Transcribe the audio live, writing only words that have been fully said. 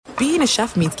being a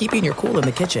chef means keeping your cool in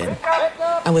the kitchen.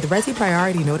 And with Resi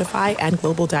Priority Notify and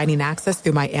Global Dining Access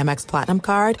through my Amex Platinum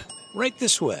card, right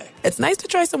this way. It's nice to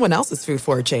try someone else's food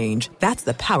for a change. That's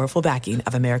the powerful backing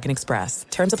of American Express.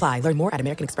 Terms apply. Learn more at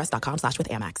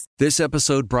americanexpress.com/withAmex. This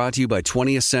episode brought to you by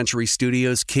 20th Century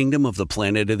Studios' Kingdom of the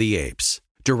Planet of the Apes.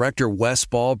 Director Wes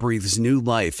Ball breathes new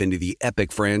life into the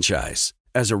epic franchise.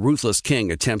 As a ruthless king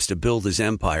attempts to build his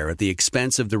empire at the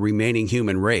expense of the remaining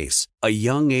human race, a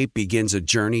young ape begins a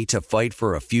journey to fight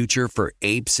for a future for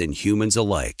apes and humans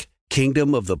alike.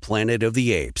 Kingdom of the Planet of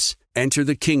the Apes. Enter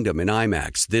the kingdom in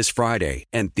IMAX this Friday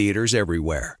and theaters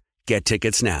everywhere. Get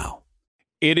tickets now.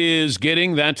 It is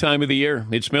getting that time of the year.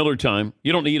 It's Miller time.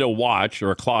 You don't need a watch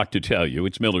or a clock to tell you.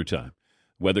 It's Miller time.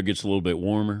 Weather gets a little bit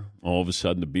warmer. All of a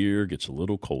sudden, the beer gets a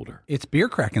little colder. It's beer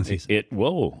cracking season.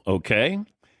 Whoa, okay.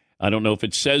 I don't know if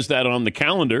it says that on the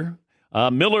calendar.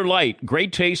 Miller Lite,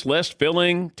 great taste, less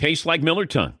filling, tastes like Miller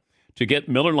time. To get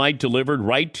Miller Lite delivered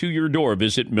right to your door,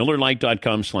 visit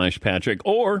MillerLite.com/Patrick,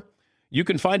 or you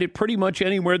can find it pretty much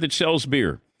anywhere that sells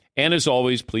beer. And as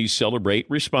always, please celebrate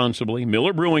responsibly.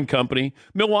 Miller Brewing Company,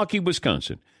 Milwaukee,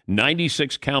 Wisconsin.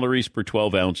 96 calories per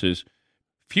 12 ounces.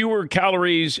 Fewer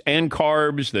calories and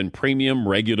carbs than premium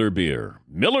regular beer.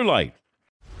 Miller Lite.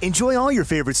 Enjoy all your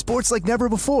favorite sports like never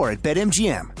before at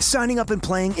BetMGM. Signing up and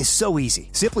playing is so easy.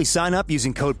 Simply sign up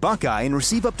using code Buckeye and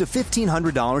receive up to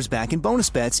 $1,500 back in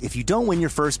bonus bets if you don't win your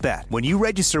first bet. When you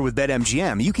register with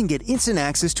BetMGM, you can get instant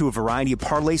access to a variety of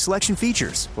parlay selection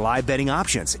features, live betting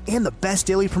options, and the best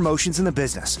daily promotions in the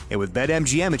business. And with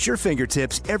BetMGM at your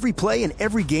fingertips, every play and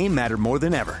every game matter more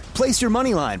than ever. Place your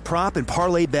moneyline, prop, and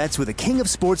parlay bets with the king of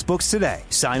sportsbooks today.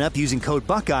 Sign up using code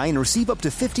Buckeye and receive up to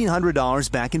 $1,500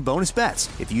 back in bonus bets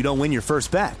if you don't win your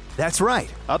first bet. That's right,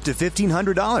 up to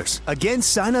 $1,500. Again,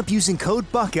 sign up using code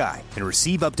Buckeye and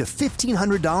receive up to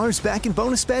 $1,500 back in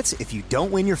bonus bets if you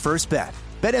don't win your first bet.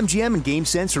 BetMGM and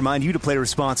GameSense remind you to play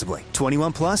responsibly.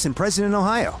 21 plus and present in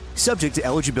Ohio. Subject to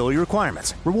eligibility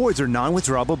requirements. Rewards are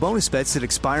non-withdrawable bonus bets that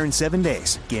expire in 7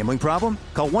 days. Gambling problem?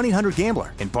 Call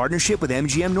 1-800-GAMBLER in partnership with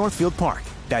MGM Northfield Park.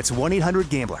 That's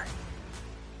 1-800-GAMBLER.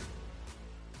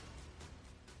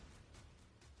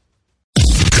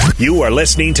 You are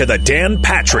listening to the Dan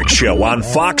Patrick Show on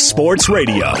Fox Sports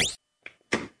Radio.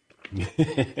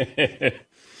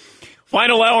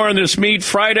 Final hour on this Meat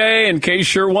Friday, in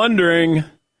case you're wondering.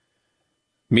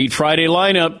 Meat Friday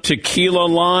lineup: tequila,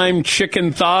 lime,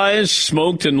 chicken thighs,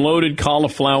 smoked and loaded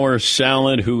cauliflower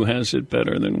salad. Who has it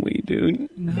better than we do?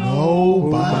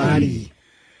 Nobody.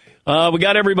 We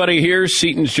got everybody here.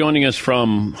 Seaton's joining us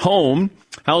from home.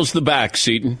 How's the back,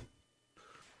 Seaton?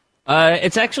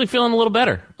 It's actually feeling a little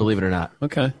better, believe it or not.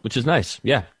 Okay. Which is nice,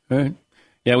 yeah. All right.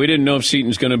 Yeah, we didn't know if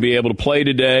Seaton's going to be able to play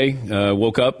today.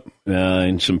 Woke up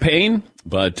in some pain,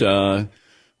 but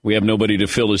we have nobody to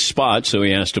fill his spot, so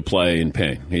he has to play in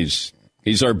pain. He's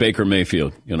our Baker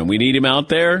Mayfield. You know, we need him out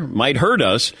there. Might hurt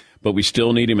us, but we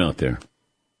still need him out there.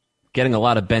 Getting a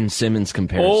lot of Ben Simmons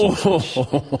comparisons.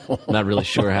 Oh. Not really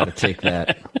sure how to take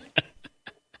that.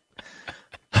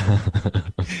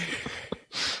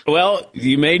 Well,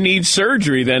 you may need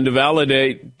surgery then to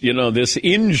validate, this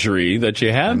injury that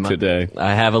you have today.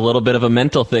 I have a little bit of a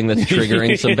mental thing that's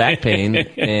triggering some back pain,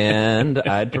 and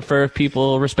I'd prefer if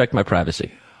people respect my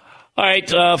privacy. All right,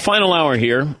 final hour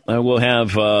here. We'll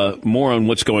have more on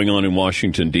what's going on in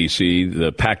Washington, D.C.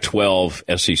 The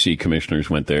Pac-12 SEC commissioners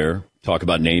went there, talk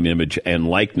about name, image, and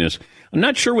likeness. I'm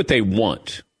not sure what they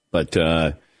want, but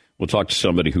we'll talk to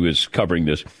somebody who is covering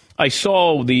this. I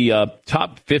saw the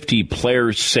top 50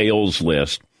 players sales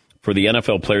list for the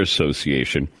NFL Players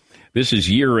Association. This is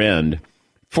year end.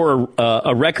 For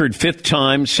a record fifth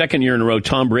time, second year in a row,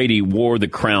 Tom Brady wore the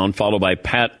crown, followed by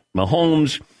Pat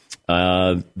Mahomes.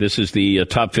 This is the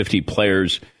top 50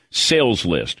 players sales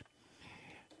list.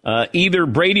 Either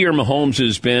Brady or Mahomes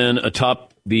has been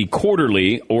atop the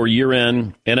quarterly or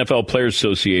year-end NFL Players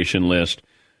Association list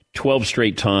 12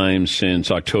 straight times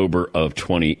since October of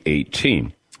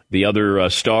 2018. The other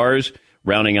stars,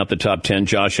 rounding out the top 10,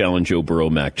 Josh Allen, Joe Burrow,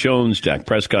 Mac Jones, Dak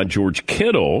Prescott, George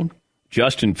Kittle,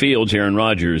 Justin Fields, Aaron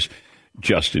Rodgers,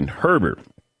 Justin Herbert.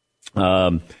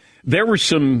 There were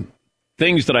some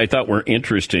things that I thought were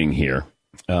interesting here.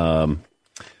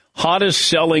 Hottest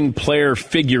selling player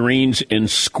figurines and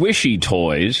squishy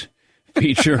toys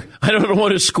feature, I don't know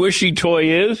what a squishy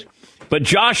toy is, but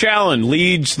Josh Allen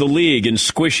leads the league in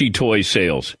squishy toy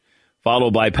sales,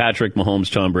 followed by Patrick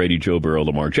Mahomes, Tom Brady, Joe Burrow,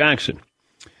 Lamar Jackson.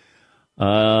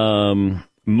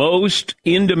 Most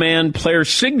in-demand player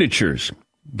signatures,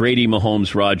 Brady,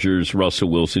 Mahomes, Rodgers, Russell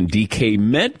Wilson, DK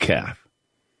Metcalf.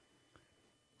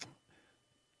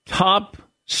 Top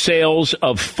sales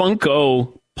of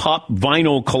Funko Pop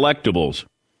vinyl collectibles,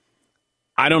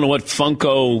 I don't know what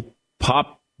Funko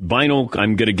Pop vinyl.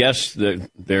 I'm going to guess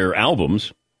their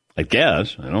albums. I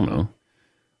guess. I don't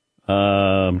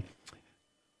know.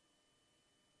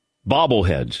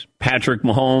 Bobbleheads. Patrick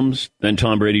Mahomes, then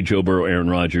Tom Brady, Joe Burrow, Aaron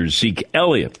Rodgers, Zeke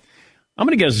Elliott. I'm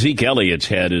going to guess Zeke Elliott's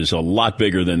head is a lot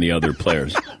bigger than the other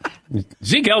players.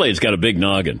 Zeke Elliott's got a big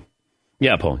noggin.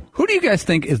 Yeah, Paul. Who do you guys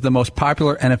think is the most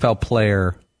popular NFL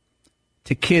player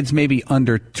to kids maybe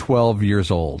under 12 years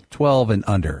old, 12 and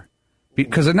under?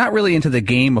 Because they're not really into the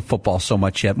game of football so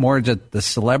much yet, more just the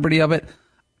celebrity of it.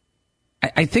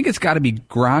 I think it's got to be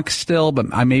Gronk still, but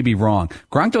I may be wrong.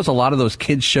 Gronk does a lot of those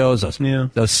kids shows,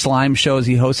 those slime shows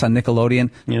he hosts on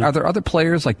Nickelodeon. Yeah. Are there other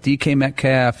players like DK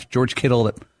Metcalf, George Kittle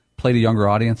that play to younger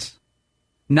audience?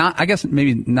 I guess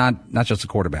maybe not just the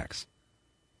quarterbacks.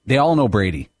 They all know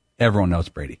Brady. Everyone knows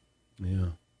Brady. Yeah.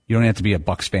 You don't have to be a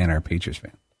Bucs fan or a Patriots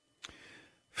fan.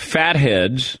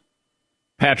 Fatheads,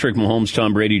 Patrick Mahomes,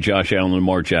 Tom Brady, Josh Allen,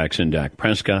 Lamar Jackson, Dak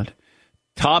Prescott.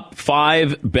 Top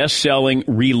 5 best-selling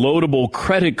reloadable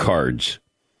credit cards.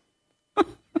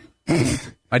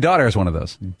 My daughter has one of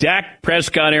those. Dak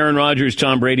Prescott, Aaron Rodgers,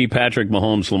 Tom Brady, Patrick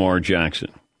Mahomes, Lamar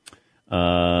Jackson.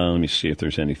 Let me see if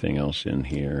there's anything else in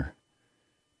here.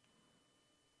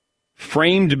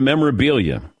 Framed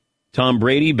memorabilia. Tom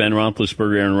Brady, Ben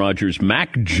Roethlisberger, Aaron Rodgers,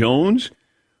 Mac Jones.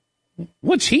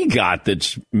 What's he got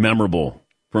that's memorable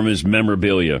from his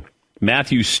memorabilia?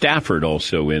 Matthew Stafford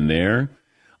also in there.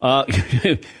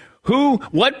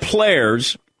 What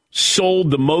players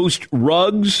sold the most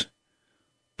rugs,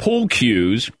 pool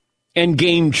cues, and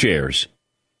game chairs?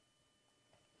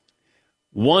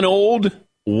 One old,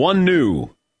 one new.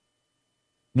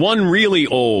 One really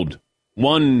old,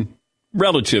 one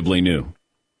relatively new.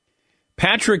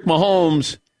 Patrick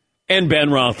Mahomes and Ben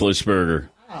Roethlisberger.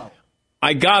 Wow.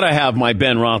 I got to have my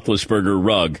Ben Roethlisberger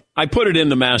rug. I put it in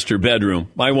the master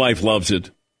bedroom. My wife loves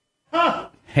it. Huh.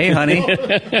 Hey, honey.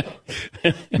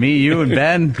 Me, you, and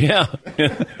Ben. Yeah.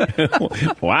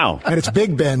 Wow. And it's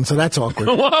Big Ben, so that's awkward.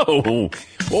 Whoa.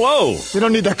 We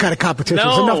don't need that kind of competition.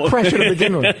 No. There's enough pressure to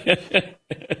begin with.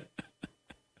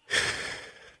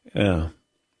 Yeah.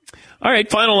 All right,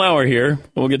 final hour here.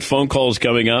 We'll get phone calls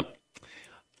coming up.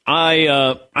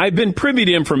 I've been privy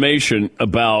to information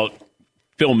about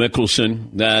Phil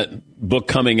Mickelson, that book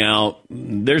coming out.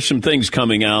 There's some things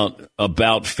coming out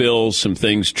about Phil, some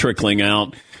things trickling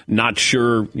out. Not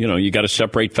sure, you got to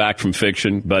separate fact from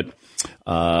fiction. But,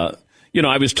 I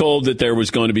was told that there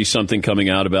was going to be something coming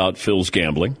out about Phil's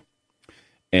gambling.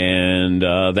 And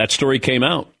that story came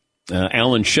out.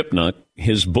 Alan Shipnuck,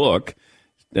 his book.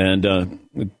 And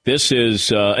this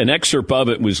is an excerpt of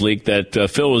it was leaked that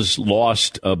Phil has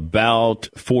lost about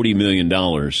 $40 million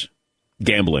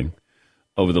gambling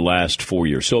over the last 4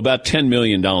 years. So about $10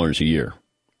 million a year.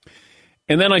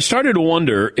 And then I started to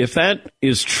wonder if that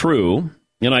is true,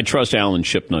 and I trust Alan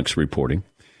Shipnuck's reporting.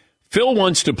 Phil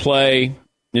wants to play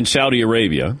in Saudi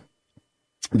Arabia.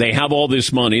 They have all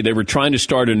this money. They were trying to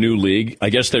start a new league. I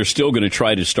guess they're still going to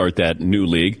try to start that new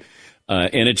league.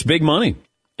 And it's big money.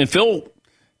 And Phil,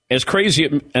 as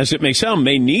crazy as it may sound,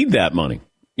 may need that money.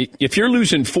 If you're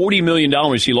losing $40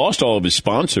 million, he lost all of his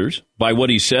sponsors by what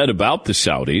he said about the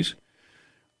Saudis.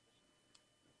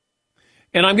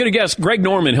 And I'm going to guess Greg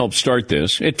Norman helped start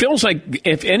this. It feels like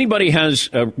if anybody has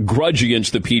a grudge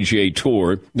against the PGA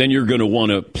Tour, then you're going to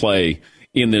want to play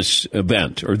in this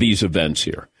event or these events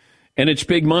here. And it's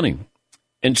big money.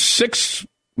 And 6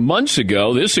 months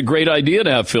ago, this is a great idea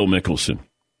to have Phil Mickelson.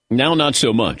 Now, not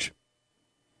so much.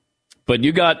 But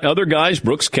you got other guys,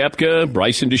 Brooks Koepka,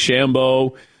 Bryson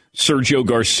DeChambeau, Sergio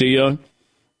Garcia.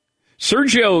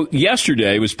 Sergio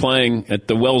yesterday was playing at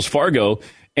the Wells Fargo,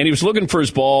 and he was looking for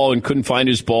his ball and couldn't find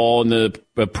his ball in the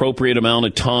appropriate amount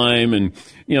of time. And,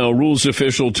 rules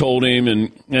official told him,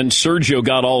 and Sergio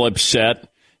got all upset.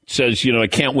 Says, I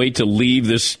can't wait to leave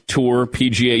this tour,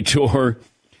 PGA Tour.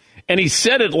 And he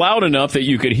said it loud enough that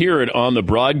you could hear it on the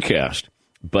broadcast.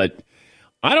 But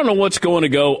I don't know what's going to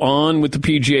go on with the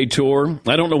PGA Tour.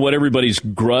 I don't know what everybody's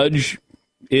grudge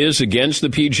is against the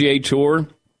PGA Tour.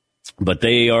 But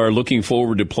they are looking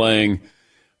forward to playing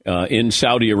in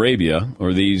Saudi Arabia,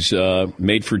 or these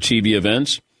made-for-TV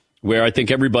events, where I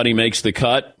think everybody makes the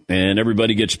cut and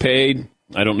everybody gets paid.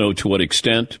 I don't know to what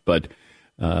extent, but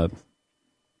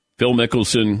Phil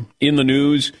Mickelson in the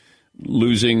news,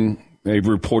 losing a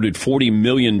reported $40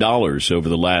 million over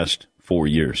the last 4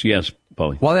 years. Yes,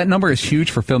 Paulie. While that number is huge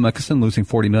for Phil Mickelson, losing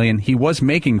 $40 million, he was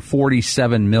making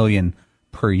 $47 million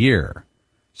per year.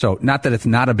 So not that it's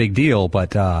not a big deal,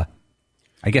 but I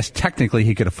guess technically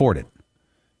he could afford it.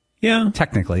 Yeah.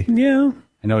 Technically. Yeah.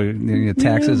 I know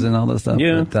taxes and all that stuff.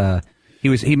 Yeah. But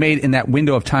he made in that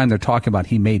window of time they're talking about,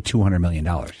 he made $200 million.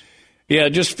 Yeah,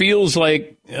 it just feels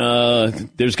like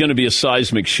there's going to be a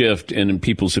seismic shift in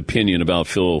people's opinion about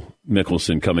Phil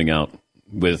Mickelson coming out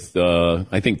with,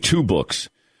 I think, 2 books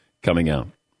coming out.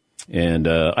 And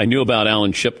I knew about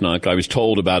Alan Shipnuck. I was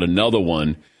told about another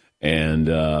one, and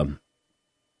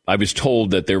I was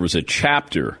told that there was a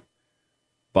chapter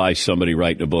by somebody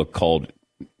writing a book called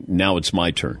Now It's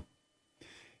My Turn.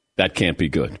 That can't be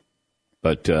good.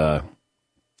 But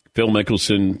Phil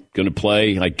Mickelson going to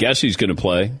play. I guess he's going to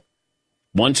play.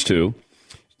 Wants to.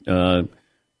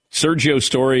 Sergio's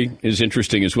story is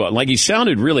interesting as well. Like, he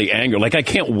sounded really angry. Like, I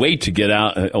can't wait to get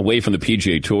out away from the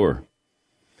PGA Tour.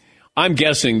 I'm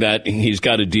guessing that he's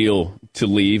got a deal to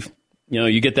leave. You know,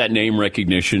 you get that name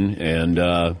recognition, and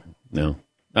no,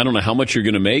 I don't know how much you're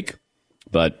going to make,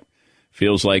 but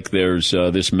feels like there's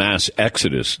this mass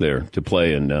exodus there to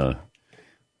play in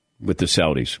with the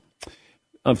Saudis.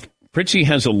 Fritzy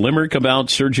has a limerick about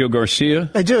Sergio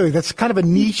Garcia. I do. That's kind of a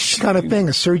niche kind of thing,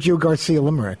 a Sergio Garcia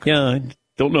limerick. Yeah, I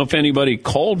don't know if anybody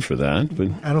called for that, but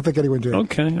I don't think anyone did.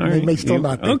 Okay, all right. They may still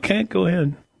not be. Okay, go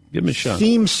ahead. Give him a shot.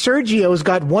 Seems Sergio's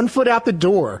got one foot out the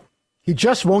door. He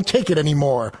just won't take it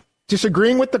anymore.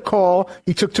 Disagreeing with the call,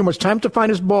 he took too much time to find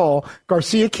his ball.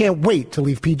 Garcia can't wait to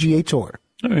leave PGA Tour.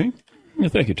 All right. Yeah,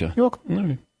 thank you, John. You're welcome. All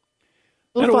right.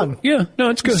 A little fun. Yeah, no,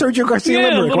 it's good. Sergio Garcia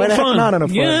limerick. Why the heck not on a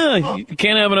Friday? Yeah, you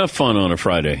can't have enough fun on a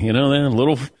Friday. You know that? A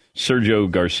little Sergio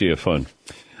Garcia fun.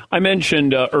 I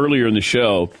mentioned earlier in the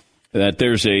show that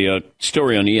there's a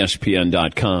story on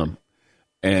ESPN.com,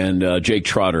 and Jake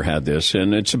Trotter had this,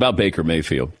 and it's about Baker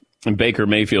Mayfield. And Baker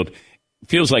Mayfield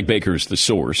feels like Baker's the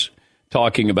source,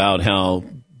 talking about how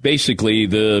basically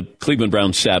the Cleveland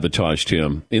Browns sabotaged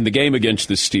him in the game against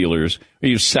the Steelers.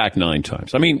 He was sacked 9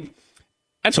 times. I mean,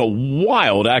 that's a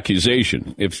wild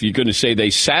accusation if you're going to say they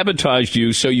sabotaged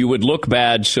you so you would look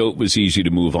bad so it was easy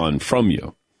to move on from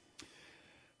you.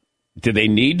 Do they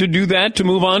need to do that to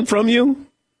move on from you?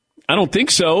 I don't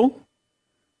think so.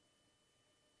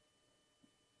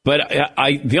 But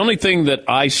the only thing that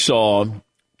I saw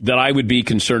that I would be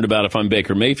concerned about if I'm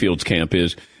Baker Mayfield's camp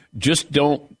is just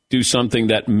don't do something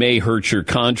that may hurt your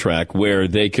contract where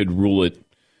they could rule it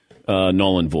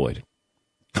null and void.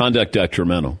 Conduct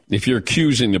detrimental. If you're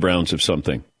accusing the Browns of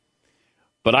something.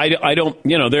 But I don't,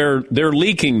 you know, they're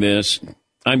leaking this,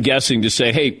 I'm guessing, to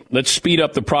say, hey, let's speed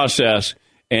up the process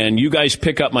and you guys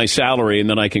pick up my salary and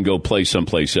then I can go play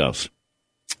someplace else.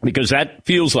 Because that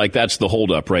feels like that's the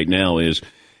holdup right now is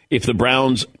if the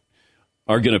Browns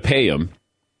are going to pay him,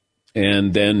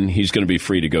 and then he's going to be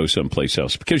free to go someplace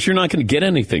else because you're not going to get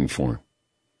anything for him.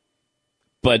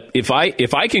 But if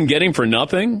I can get him for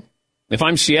nothing, if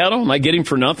I'm Seattle and I get him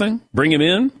for nothing, bring him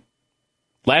in,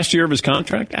 last year of his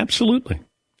contract, absolutely.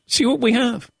 See what we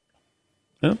have.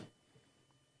 Yeah.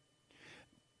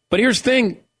 But here's the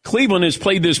thing. Cleveland has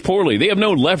played this poorly. They have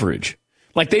no leverage.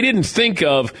 Like they didn't think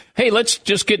of, hey, let's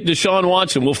just get Deshaun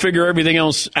Watson. We'll figure everything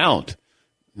else out.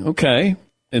 Okay.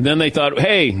 And then they thought,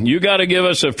 hey, you got to give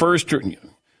us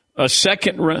a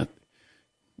second round,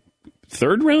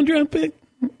 third round draft pick.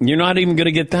 You're not even going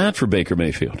to get that for Baker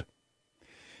Mayfield.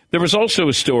 There was also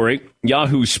a story,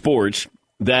 Yahoo Sports,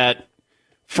 that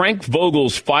Frank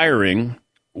Vogel's firing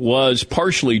was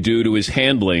partially due to his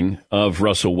handling of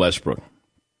Russell Westbrook.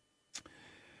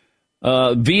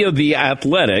 Via The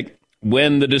Athletic,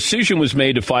 when the decision was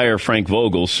made to fire Frank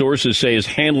Vogel, sources say his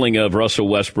handling of Russell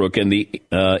Westbrook and the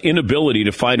inability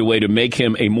to find a way to make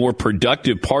him a more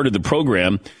productive part of the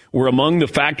program were among the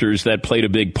factors that played a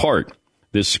big part.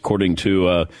 This, according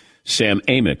to Sam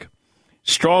Amick.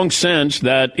 Strong sense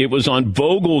that it was on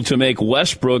Vogel to make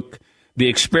Westbrook the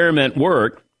experiment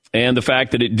work, and the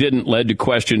fact that it didn't led to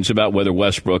questions about whether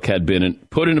Westbrook had been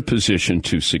put in a position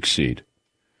to succeed.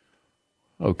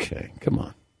 Okay, come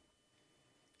on.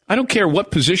 I don't care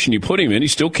what position you put him in. He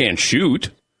still can't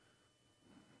shoot.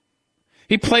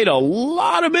 He played a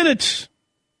lot of minutes.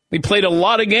 He played a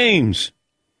lot of games.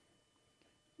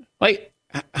 Like,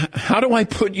 how do I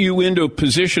put you into a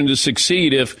position to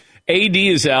succeed if AD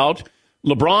is out,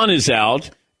 LeBron is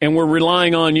out, and we're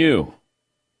relying on you?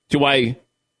 I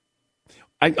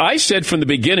said from the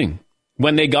beginning,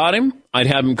 when they got him, I'd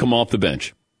have him come off the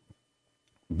bench.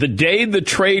 The day the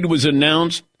trade was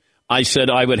announced, I said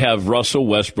I would have Russell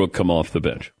Westbrook come off the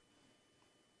bench.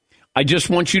 I just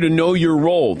want you to know your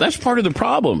role. That's part of the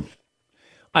problem.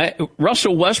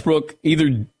 Russell Westbrook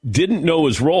either didn't know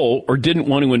his role or didn't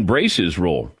want to embrace his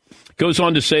role. Goes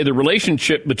on to say the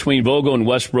relationship between Vogel and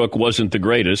Westbrook wasn't the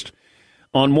greatest.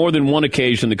 On more than one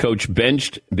occasion, the coach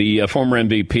benched the former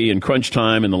MVP in crunch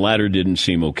time, and the latter didn't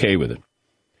seem okay with it.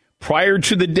 Prior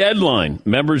to the deadline,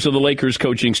 members of the Lakers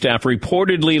coaching staff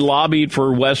reportedly lobbied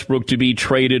for Westbrook to be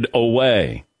traded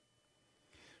away.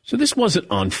 So this wasn't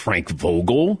on Frank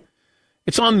Vogel.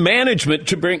 It's on management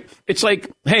to bring. It's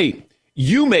like, hey,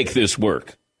 you make this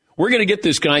work. We're going to get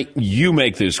this guy. You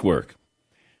make this work.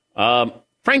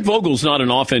 Frank Vogel's not an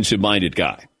offensive-minded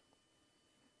guy.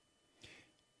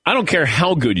 I don't care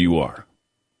how good you are.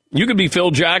 You could be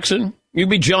Phil Jackson. You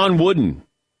could be John Wooden,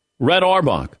 Red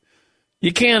Auerbach.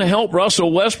 You can't help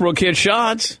Russell Westbrook hit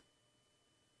shots.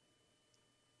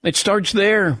 It starts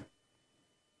there.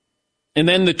 And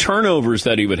then the turnovers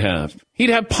that he would have.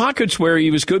 He'd have pockets where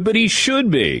he was good, but he should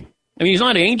be. I mean, he's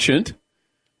not ancient.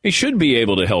 He should be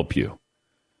able to help you.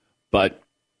 But,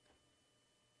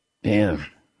 man,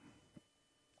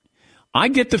 I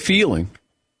get the feeling,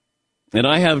 and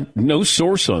I have no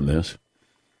source on this,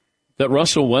 that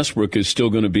Russell Westbrook is still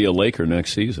going to be a Laker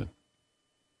next season.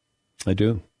 I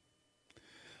do.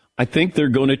 I think they're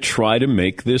going to try to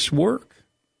make this work.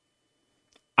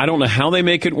 I don't know how they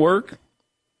make it work.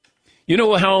 You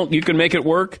know how you can make it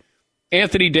work?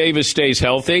 Anthony Davis stays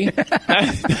healthy.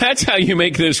 That's how you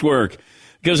make this work.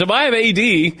 Because if I have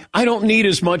AD, I don't need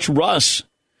as much Russ.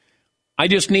 I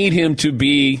just need him to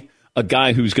be a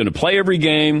guy who's going to play every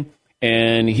game,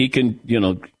 and he can,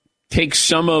 take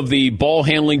some of the ball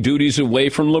handling duties away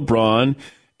from LeBron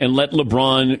and let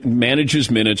LeBron manage his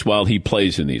minutes while he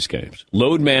plays in these games.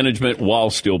 Load management while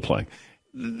still playing.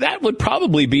 That would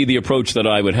probably be the approach that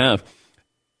I would have.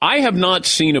 I have not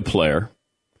seen a player,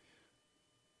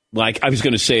 like I was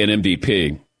going to say an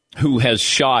MVP, who has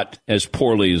shot as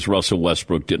poorly as Russell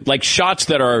Westbrook did. Like shots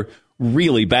that are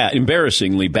really bad,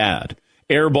 embarrassingly bad.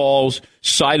 Air balls,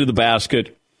 side of the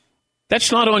basket.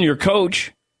 That's not on your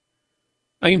coach.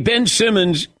 I mean, Ben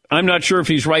Simmons, I'm not sure if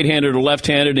he's right-handed or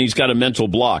left-handed, and he's got a mental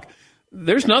block.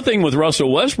 There's nothing with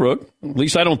Russell Westbrook. At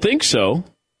least I don't think so.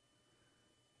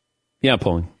 Yeah,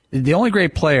 Pauline. The only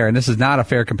great player, and this is not a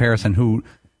fair comparison, who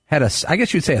had I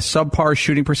guess you'd say a subpar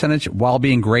shooting percentage while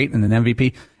being great and an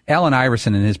MVP, Allen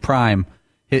Iverson in his prime,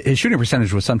 his shooting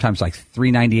percentage was sometimes like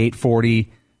 .398,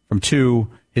 40 from 2.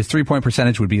 His three-point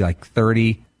percentage would be like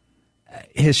 30.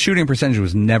 His shooting percentage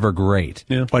was never great.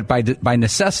 Yeah. But by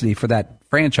necessity for that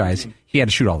franchise, he had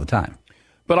to shoot all the time.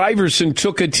 But Iverson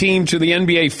took a team to the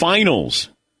NBA Finals.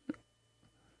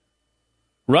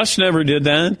 Russ never did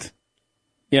that.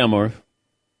 Yeah, Marv.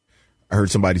 I heard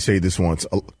somebody say this once.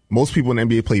 Most people in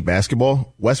the NBA play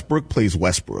basketball. Westbrook plays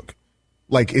Westbrook.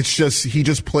 Like, it's just, he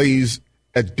just plays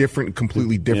a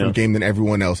completely different game than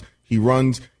everyone else. He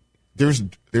runs. There's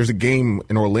a game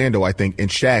in Orlando, I think, and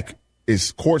Shaq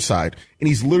is courtside, and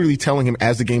he's literally telling him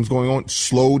as the game's going on,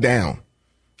 slow down.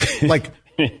 Like,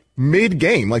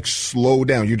 mid-game, like, slow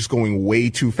down. You're just going way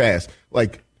too fast.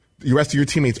 Like, the rest of your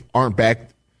teammates aren't back.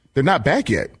 They're not back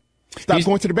yet. Stop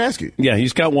going to the basket. Yeah,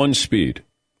 he's got one speed.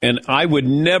 And I would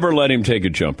never let him take a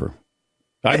jumper.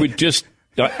 I would just...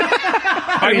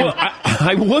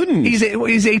 I wouldn't.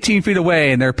 He's 18 feet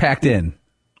away, and they're packed in.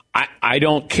 I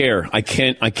don't care. I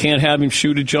can't have him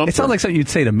shoot a jumper. It sounds like something you'd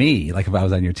say to me, like if I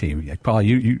was on your team. Like, Paul,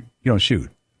 you don't shoot.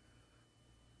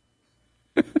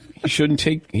 He shouldn't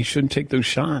take those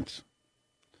shots.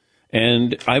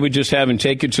 And I would just have him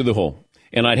take it to the hole.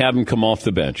 And I'd have him come off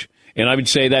the bench. And I would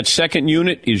say that second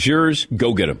unit is yours.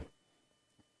 Go get him.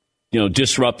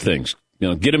 Disrupt things.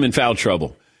 Get him in foul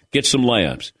trouble. Get some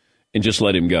layups. And just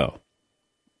let him go.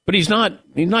 But he's not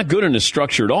good in a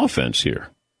structured offense here.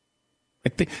 I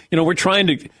think, we're trying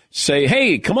to say,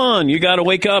 hey, come on, you got to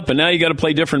wake up, and now you got to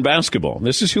play different basketball.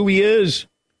 This is who he is.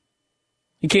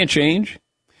 He can't change.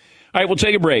 All right, we'll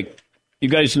take a break. You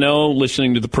guys know,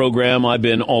 listening to the program, I've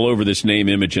been all over this name,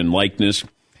 image, and likeness.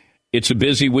 It's a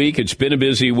busy week. It's been a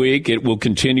busy week. It will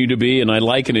continue to be, and I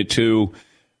liken it to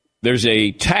there's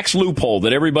a tax loophole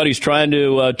that everybody's trying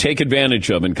to take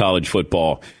advantage of in college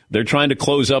football. They're trying to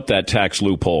close up that tax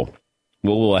loophole.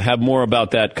 We'll have more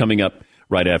about that coming up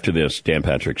right after this Dan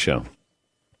Patrick Show.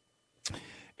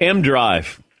 M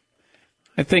Drive.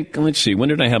 I think, let's see, when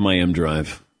did I have my M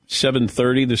Drive?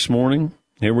 7:30 this morning.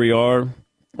 Here we are,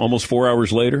 almost 4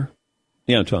 hours later.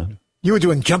 Yeah, Todd. You were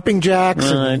doing jumping jacks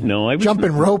and no, I was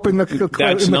jumping rope in the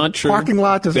parking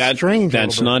lot. That's strange.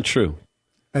 That's not true.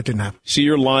 That didn't happen. See,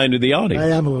 you're lying to the audience. I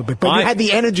am a little bit. But you had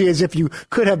the energy as if you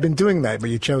could have been doing that, but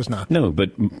you chose not. No,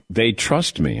 but they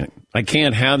trust me. I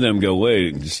can't have them go,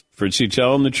 wait, is he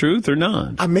telling the truth or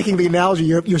not? I'm making the analogy.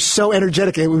 You're so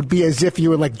energetic, it would be as if you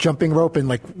were like jumping rope and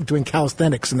like doing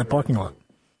calisthenics in the parking lot.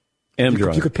 M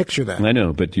Drive. You could picture that. I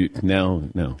know, but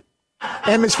no.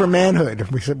 M is for manhood,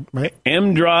 we said, right?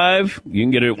 M Drive. You can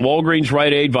get it at Walgreens,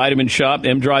 Rite Aid, Vitamin Shop,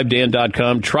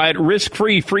 mdrivedan.com. Try it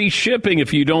risk-free, free shipping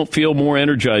if you don't feel more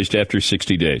energized after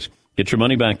 60 days. Get your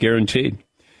money back guaranteed.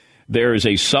 There is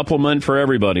a supplement for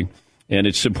everybody. And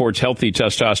it supports healthy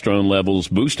testosterone levels,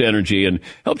 boosts energy, and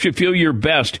helps you feel your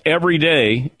best every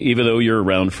day, even though you're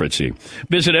around Fritzy.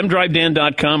 Visit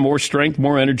mdrivedan.com. More strength,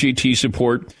 more energy,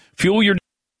 T-support. Fuel your...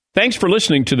 Thanks for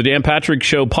listening to the Dan Patrick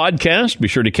Show podcast. Be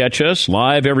sure to catch us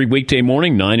live every weekday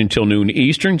morning, 9 until noon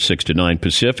Eastern, 6 to 9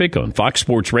 Pacific on Fox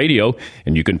Sports Radio.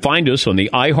 And you can find us on the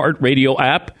iHeartRadio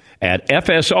app at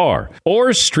FSR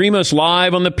or stream us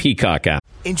live on the Peacock app.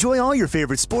 Enjoy all your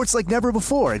favorite sports like never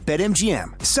before at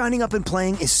BetMGM. Signing up and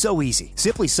playing is so easy.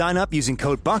 Simply sign up using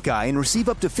code Buckeye and receive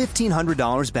up to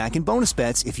 $1,500 back in bonus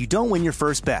bets if you don't win your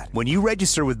first bet. When you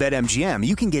register with BetMGM,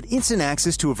 you can get instant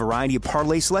access to a variety of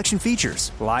parlay selection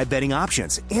features, live betting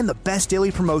options, and the best daily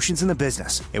promotions in the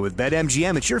business. And with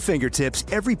BetMGM at your fingertips,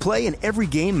 every play and every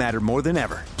game matter more than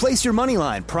ever. Place your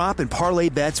moneyline, prop, and parlay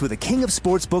bets with the king of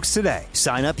sportsbooks today.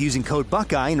 Sign up using code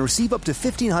Buckeye and receive up to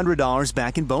 $1,500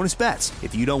 back in bonus bets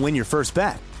if you don't win your first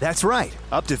bet. That's right,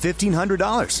 up to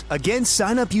 $1,500. Again,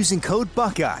 sign up using code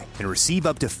Buckeye and receive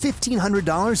up to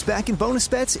 $1,500 back in bonus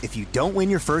bets if you don't win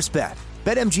your first bet.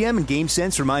 BetMGM and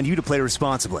GameSense remind you to play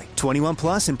responsibly. 21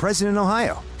 plus and present in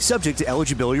Ohio. Subject to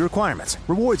eligibility requirements.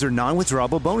 Rewards are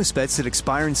non-withdrawable bonus bets that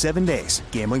expire in 7 days.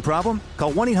 Gambling problem?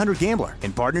 Call 1-800-GAMBLER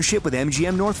in partnership with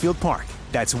MGM Northfield Park.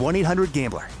 That's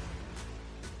 1-800-GAMBLER.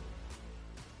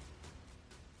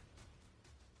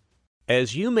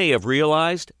 As you may have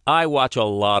realized, I watch a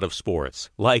lot of sports.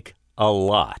 Like, a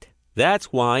lot. That's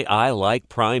why I like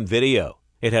Prime Video.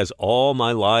 It has all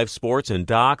my live sports and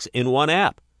docs in one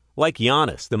app. Like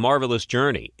Giannis, The Marvelous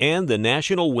Journey, and the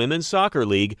National Women's Soccer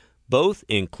League, both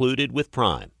included with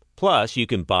Prime. Plus, you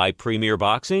can buy Premier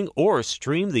Boxing or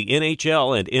stream the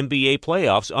NHL and NBA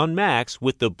playoffs on Max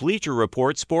with the Bleacher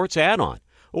Report Sports add-on,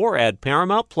 or add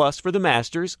Paramount Plus for the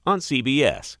Masters on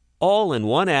CBS. All in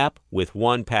one app with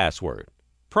one password.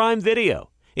 Prime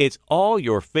Video. It's all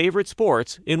your favorite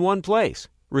sports in one place.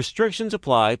 Restrictions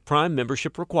apply. Prime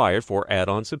membership required for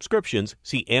add-on subscriptions.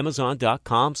 See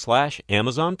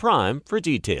Amazon.com/Amazon Prime for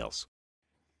details.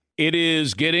 It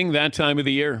is getting that time of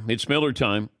the year. It's Miller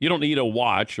time. You don't need a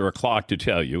watch or a clock to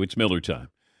tell you. It's Miller time.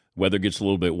 Weather gets a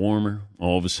little bit warmer.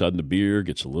 All of a sudden, the beer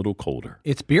gets a little colder.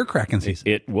 It's beer cracking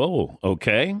season. Whoa,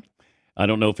 okay. I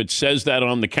don't know if it says that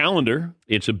on the calendar.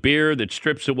 It's a beer that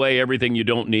strips away everything you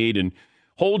don't need and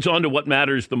holds on to what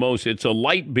matters the most. It's a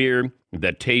light beer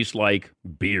that tastes like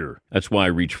beer. That's why I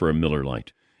reach for a Miller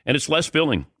Lite. And it's less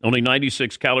filling, only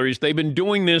 96 calories. They've been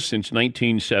doing this since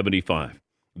 1975.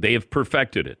 They have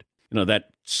perfected it. You know,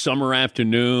 that summer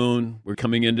afternoon, we're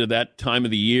coming into that time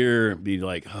of the year, be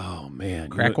like, oh, man.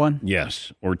 Crack one?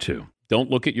 Yes, or two.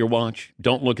 Don't look at your watch.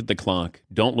 Don't look at the clock.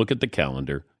 Don't look at the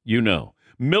calendar. You know.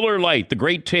 Miller Lite, the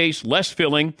great taste, less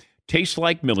filling, tastes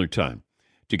like Miller time.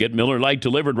 To get Miller Lite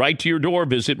delivered right to your door,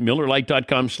 visit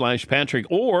MillerLite.com/Patrick,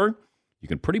 or you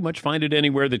can pretty much find it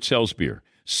anywhere that sells beer.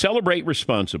 Celebrate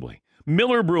responsibly.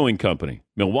 Miller Brewing Company,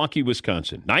 Milwaukee,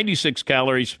 Wisconsin. 96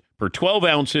 calories per 12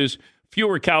 ounces,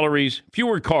 fewer calories,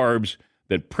 fewer carbs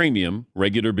than premium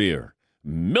regular beer.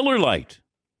 Miller Lite.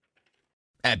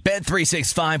 At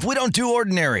Bet365, we don't do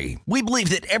ordinary. We believe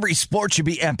that every sport should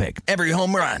be epic. Every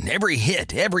home run, every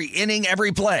hit, every inning,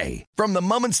 every play. From the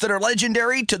moments that are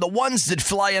legendary to the ones that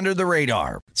fly under the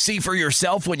radar. See for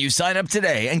yourself when you sign up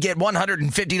today and get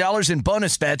 $150 in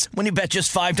bonus bets when you bet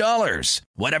just $5.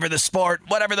 Whatever the sport,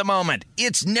 whatever the moment,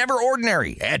 it's never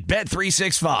ordinary at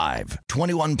Bet365.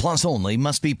 21 plus only.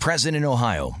 Must be present in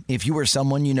Ohio. If you or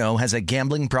someone you know has a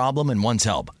gambling problem and wants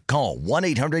help, call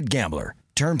 1-800-GAMBLER.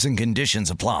 Terms and conditions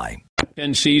apply.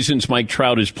 10 seasons, Mike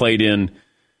Trout has played in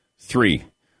 3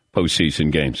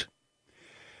 postseason games.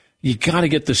 You got to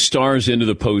get the stars into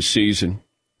the postseason.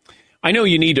 I know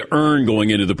you need to earn going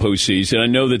into the postseason. I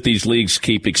know that these leagues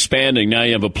keep expanding. Now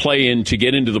you have a play-in to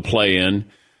get into the play-in.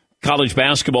 College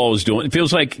basketball is doing it.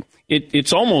 Feels like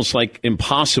it's almost like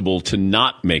impossible to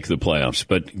not make the playoffs,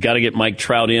 but got to get Mike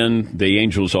Trout in. The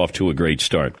Angels off to a great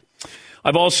start.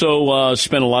 I've also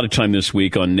spent a lot of time this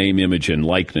week on name, image, and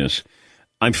likeness.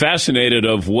 I'm fascinated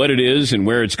of what it is and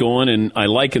where it's going, and I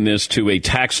liken this to a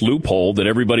tax loophole that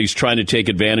everybody's trying to take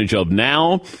advantage of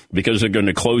now because they're going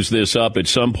to close this up at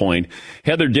some point.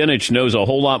 Heather Dinich knows a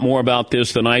whole lot more about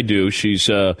this than I do. She's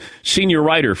a senior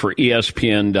writer for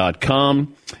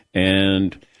ESPN.com.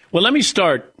 And, well, let me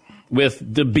start with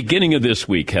the beginning of this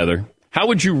week, Heather. How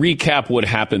would you recap what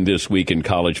happened this week in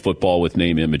college football with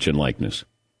name, image, and likeness?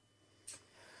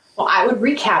 Well, I would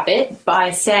recap it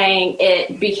by saying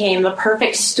it became the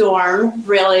perfect storm,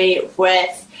 really,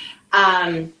 with,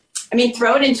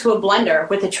 throw it into a blender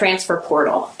with the transfer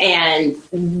portal. And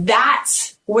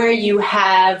that's where you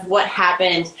have what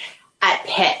happened at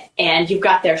Pitt. And you've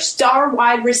got their star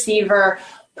wide receiver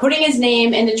putting his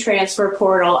name in the transfer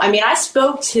portal. I mean, I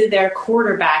spoke to their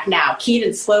quarterback now,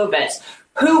 Keaton Slovis,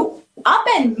 who up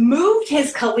and moved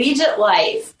his collegiate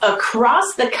life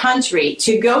across the country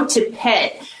to go to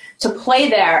Pitt to play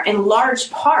there in large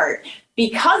part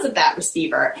because of that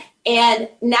receiver. And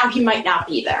now he might not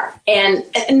be there. And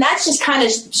that just kind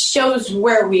of shows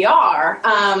where we are.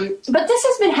 But this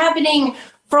has been happening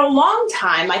for a long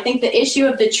time. I think the issue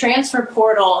of the transfer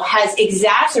portal has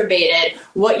exacerbated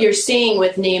what you're seeing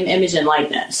with name, image, and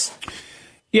likeness.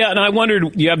 Yeah, and I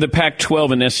wondered, you have the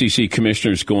Pac-12 and SEC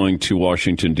commissioners going to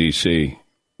Washington, D.C.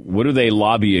 What are they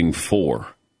lobbying for?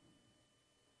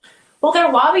 Well,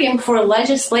 they're lobbying for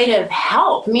legislative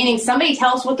help, meaning somebody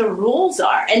tells what the rules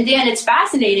are. And, Dan, it's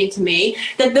fascinating to me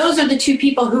that those are the two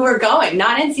people who are going,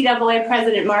 not NCAA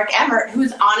President Mark Emmert,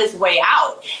 who's on his way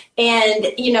out. And,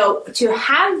 you know, to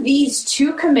have these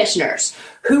two commissioners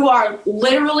who are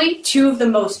literally two of the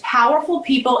most powerful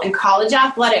people in college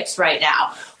athletics right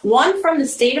now, one from the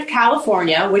state of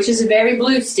California, which is a very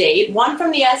blue state, one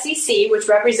from the SEC, which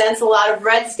represents a lot of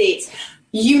red states,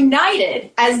 united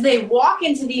as they walk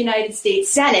into the United States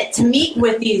Senate to meet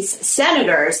with these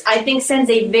senators, I think sends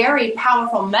a very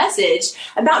powerful message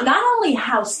about not only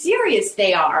how serious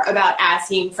they are about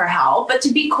asking for help, but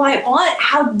to be quite blunt,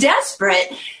 how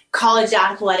desperate college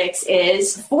athletics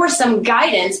is for some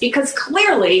guidance, because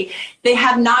clearly they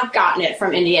have not gotten it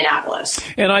from Indianapolis.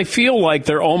 And I feel like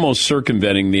they're almost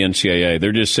circumventing the NCAA.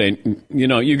 They're just saying, you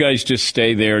know, you guys just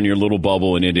stay there in your little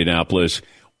bubble in Indianapolis.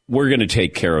 We're going to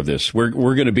take care of this. We're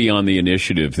going to be on the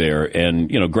initiative there.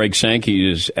 And, you know, Greg Sankey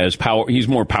is he's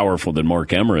more powerful than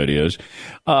Mark Emmert is.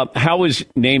 How is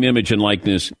name, image, and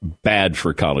likeness bad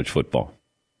for college football?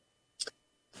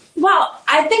 Well,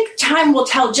 I think time will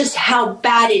tell just how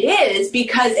bad it is,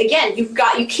 because, again, you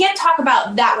can't talk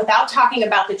about that without talking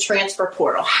about the transfer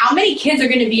portal. How many kids are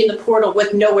going to be in the portal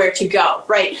with nowhere to go,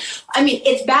 right? I mean,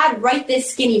 it's bad right this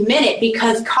skinny minute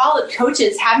because college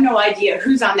coaches have no idea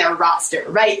who's on their roster,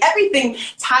 right? Everything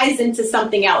ties into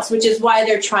something else, which is why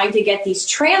they're trying to get these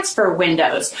transfer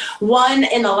windows. One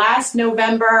in the last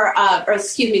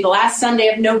the last Sunday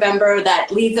of November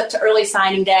that leads up to early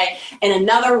signing day, and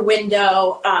another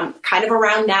window kind of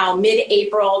around now,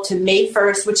 mid-April to May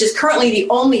 1st, which is currently the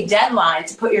only deadline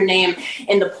to put your name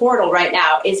in the portal right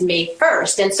now, is May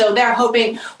 1st. And so they're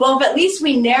hoping, well, if at least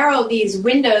we narrow these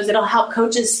windows, it'll help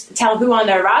coaches tell who on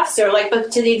their roster.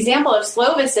 But to the example of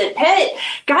Slovis at Pitt,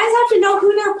 guys have to know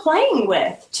who they're playing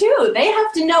with, too. They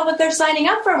have to know what they're signing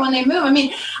up for when they move. I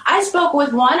mean, I spoke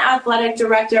with one athletic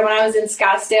director when I was in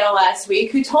Scottsdale last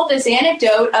week who told this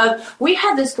anecdote of, we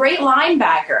had this great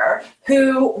linebacker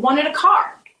who wanted a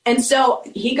car. And so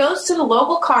he goes to the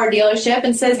local car dealership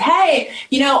and says, hey,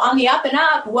 on the up and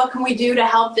up, what can we do to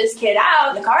help this kid out?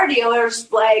 And the car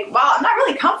dealer's like, well, I'm not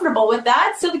really comfortable with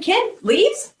that. So the kid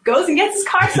leaves, goes and gets his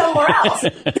car somewhere else.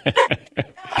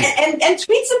 and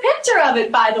tweets a picture of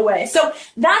it, by the way. So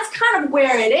that's kind of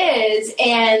where it is.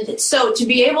 And so to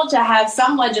be able to have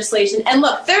some legislation, and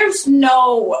look,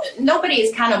 nobody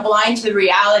is kind of blind to the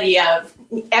reality of,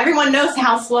 everyone knows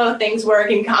how slow things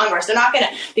work in Congress. They're not going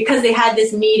to, because they had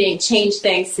this meeting, change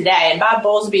things today. And Bob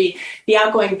Bowlesby, the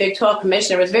outgoing Big 12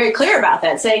 commissioner, was very clear about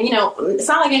that, saying, it's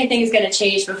not like anything is going to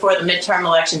change before the midterm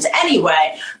elections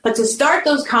anyway. But to start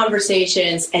those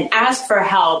conversations and ask for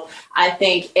help, I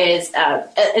think is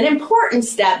an important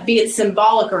step, be it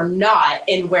symbolic or not,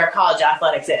 in where college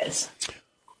athletics is.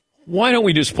 Why don't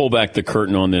we just pull back the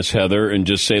curtain on this, Heather, and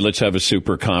just say, let's have a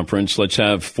super conference. Let's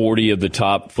have 40 of the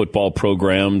top football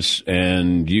programs,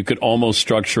 and you could almost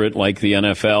structure it like the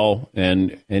NFL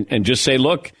and just say,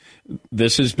 look,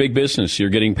 this is big business.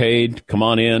 You're getting paid. Come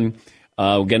on in.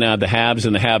 We're going to have the haves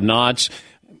and the have-nots.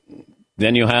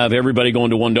 Then you'll have everybody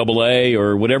going to 1AA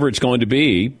or whatever it's going to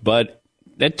be. But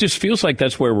that just feels like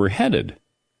that's where we're headed.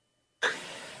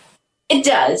 It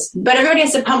does, but everybody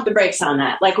has to pump the brakes on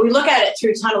that. Like, we look at it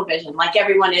through tunnel vision, like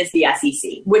everyone is the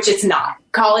SEC, which it's not.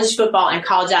 College football and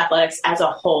college athletics as a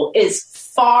whole is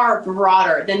far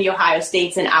broader than the Ohio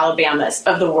States and Alabamas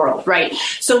of the world, right?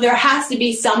 So there has to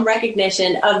be some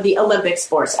recognition of the Olympic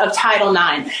sports, of Title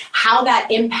IX, how that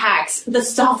impacts the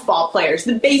softball players,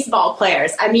 the baseball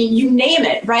players. I mean, you name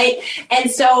it, right?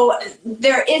 And so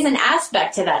there is an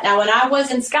aspect to that. Now, when I was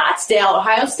in Scottsdale,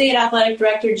 Ohio State Athletic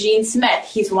Director Gene Smith,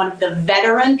 he's one of the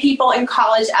veteran people in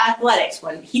college athletics.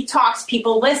 When he talks,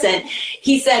 people listen.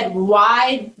 He said,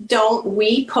 why don't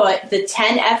we put the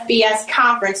 10 FBS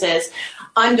conferences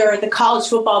under the college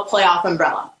football playoff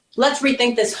umbrella? let's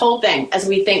rethink this whole thing as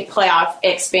we think playoff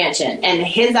expansion. And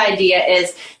his idea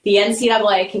is the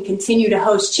NCAA can continue to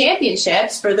host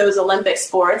championships for those Olympic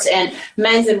sports and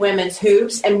men's and women's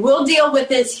hoops. And we'll deal with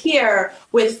this here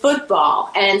with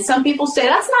football. And some people say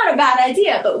that's not a bad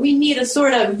idea, but we need a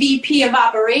sort of VP of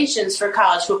operations for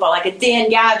college football, like a Dan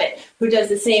Gavitt, who does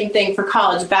the same thing for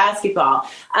college basketball.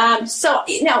 So,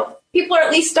 people are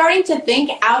at least starting to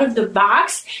think out of the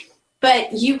box,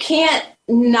 but you can't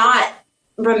not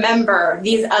remember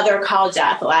these other college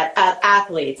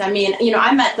athletes. I mean,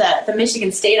 I met the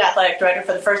Michigan State athletic director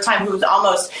for the first time, who was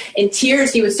almost in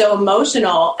tears. He was so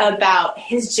emotional about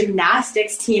his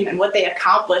gymnastics team and what they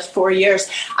accomplished 4 years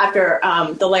after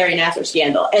the Larry Nassar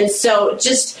scandal. And so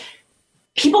just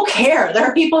people care. There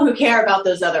are people who care about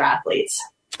those other athletes.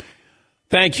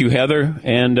 Thank you, Heather.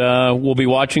 And we'll be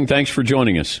watching. Thanks for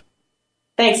joining us.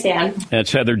 Thanks, Dan.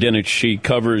 That's Heather Dinich. She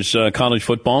covers college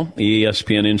football,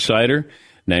 ESPN Insider,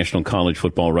 national college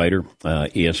football writer,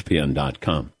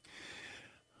 ESPN.com.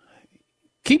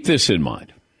 Keep this in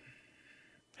mind.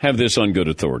 Have this on good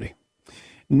authority.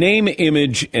 Name,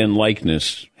 image, and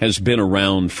likeness has been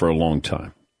around for a long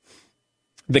time.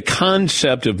 The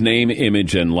concept of name,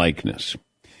 image, and likeness.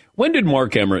 When did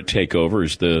Mark Emmert take over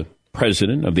as the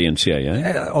president of the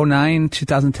NCAA? 09,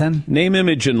 2010. Name,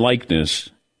 image, and likeness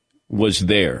was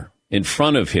there in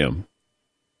front of him.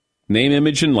 Name,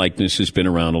 image, and likeness has been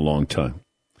around a long time.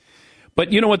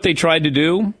 But you know what they tried to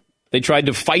do? They tried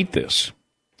to fight this.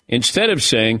 Instead of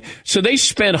saying, so they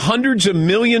spent hundreds of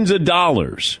millions of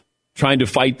dollars trying to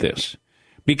fight this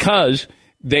because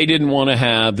they didn't want to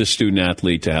have the student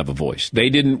athlete to have a voice. They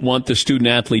didn't want the student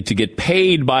athlete to get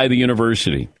paid by the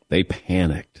university. They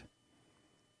panicked.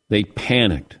 They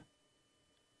panicked.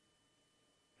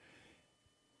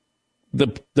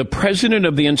 The president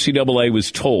of the NCAA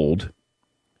was told,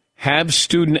 have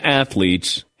student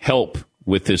athletes help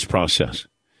with this process.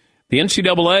 The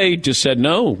NCAA just said,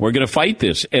 no, we're going to fight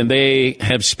this. And they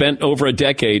have spent over a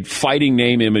decade fighting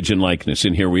name, image, and likeness.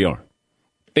 And here we are.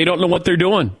 They don't know what they're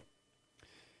doing.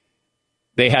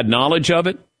 They had knowledge of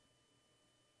it,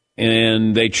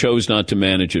 and they chose not to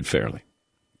manage it fairly.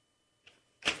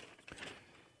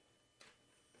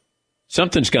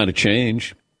 Something's got to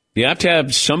change. You have to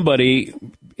have somebody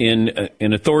in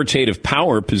an authoritative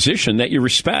power position that you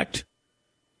respect.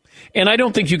 And I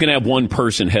don't think you can have one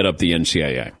person head up the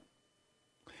NCAA.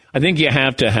 I think you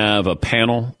have to have a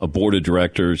panel, a board of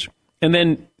directors, and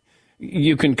then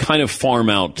you can kind of farm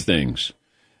out things.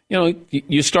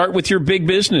 You start with your big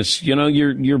business,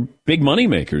 your big money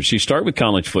makers. You start with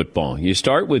college football. You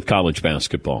start with college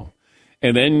basketball.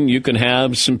 And then you can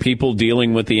have some people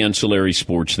dealing with the ancillary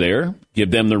sports there, give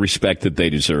them the respect that they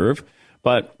deserve.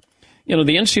 But, the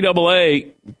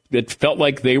NCAA, it felt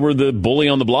like they were the bully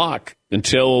on the block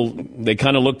until they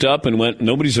kind of looked up and went,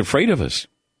 nobody's afraid of us.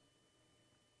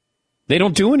 They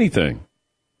don't do anything.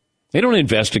 They don't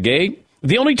investigate.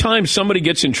 The only time somebody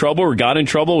gets in trouble or got in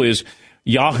trouble is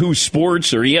Yahoo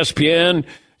Sports or ESPN,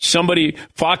 somebody,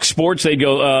 Fox Sports, they'd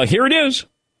go, here it is.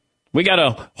 We got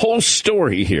a whole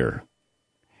story here.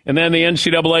 And then the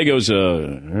NCAA goes, all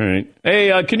right.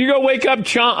 Hey, can you go wake up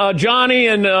Johnny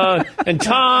and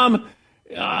Tom?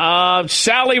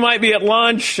 Sally might be at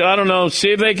lunch. I don't know. See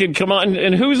if they can come on.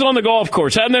 And who's on the golf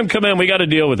course? Have them come in. We got to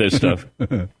deal with this stuff.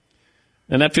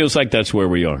 And that feels like that's where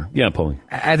we are. Yeah, Paulie.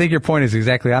 I think your point is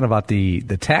exactly on about the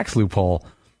tax loophole.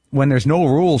 When there's no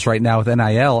rules right now with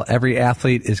NIL, every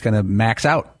athlete is going to max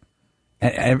out.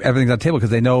 Everything's on the table because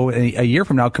they know a year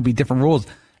from now it could be different rules.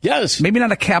 Yes. Maybe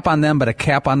not a cap on them, but a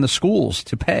cap on the schools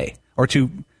to pay or to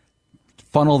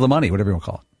funnel the money, whatever you want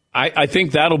to call it. I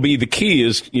think that'll be the key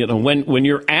is, when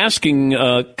you're asking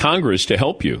Congress to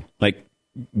help you, like,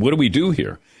 what do we do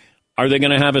here? Are they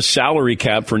going to have a salary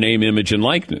cap for name, image, and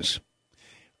likeness?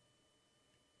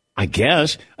 I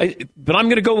guess. But I'm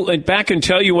going to go back and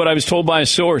tell you what I was told by a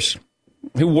source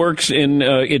who works in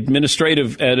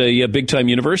administrative at a big-time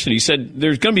university. He said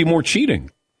there's going to be more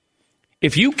cheating.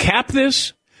 If you cap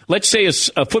this, let's say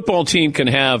a football team can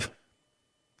have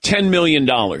 $10 million.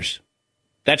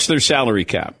 That's their salary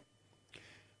cap.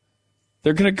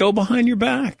 They're going to go behind your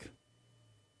back.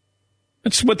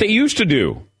 That's what they used to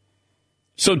do.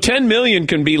 So $10 million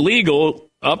can be legal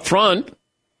up front,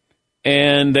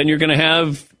 and then you're going to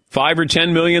have $5 or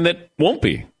 $10 million that won't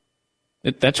be.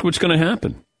 That's what's going to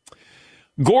happen.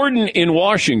 Gordon in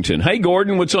Washington. Hey,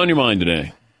 Gordon, what's on your mind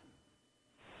today?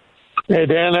 Hey,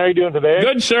 Dan, how are you doing today?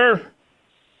 Good, sir.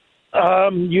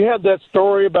 You had that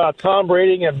story about Tom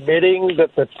Brady admitting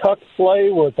that the tuck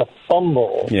play was a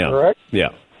fumble, correct? Yeah.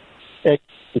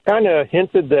 You kind of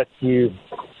hinted that you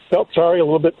felt sorry a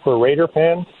little bit for Raider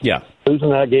fans. Yeah. Losing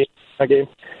that game.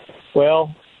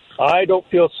 Well, I don't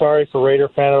feel sorry for Raider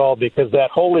fan at all because that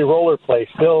holy roller play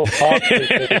still haunts me.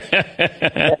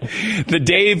 The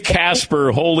Dave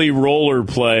Casper holy roller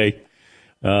play.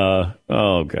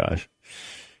 Oh, gosh.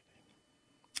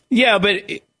 Yeah, but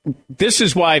this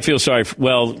is why I feel sorry.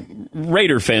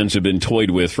 Raider fans have been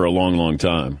toyed with for a long, long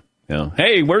time.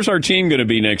 Hey, where's our team going to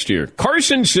be next year?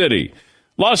 Carson City,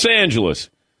 Los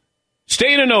Angeles,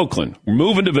 staying in Oakland. We're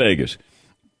moving to Vegas.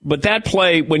 But that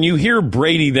play, when you hear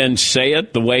Brady then say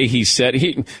it the way he said,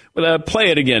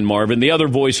 play it again, Marvin. The other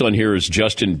voice on here is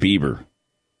Justin Bieber.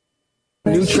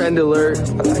 New trend alert.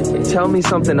 Tell me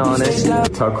something honest.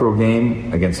 Tuckerell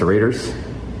game against the Raiders.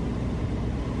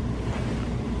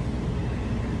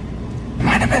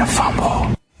 Might have been a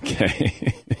fumble.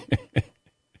 Okay.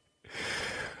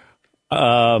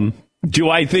 Do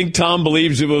I think Tom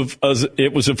believes it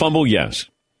was a fumble? Yes.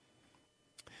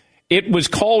 It was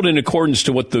called in accordance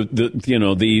to what the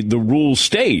rule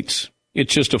states.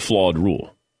 It's just a flawed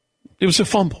rule. It was a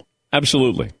fumble.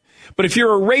 Absolutely. But if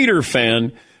you're a Raider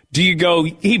fan, do you go,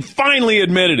 he finally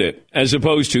admitted it, as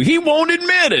opposed to, he won't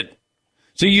admit it?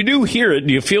 So you do hear it.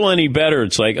 Do you feel any better?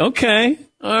 It's like, okay,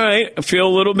 all right, I feel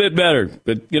a little bit better.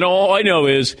 But, all I know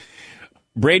is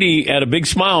Brady had a big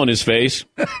smile on his face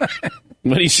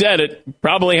when he said it.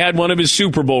 Probably had one of his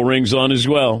Super Bowl rings on as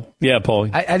well. Yeah,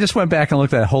 Paulie. I just went back and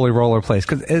looked at Holy Roller Place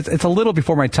because it's a little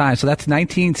before my time. So that's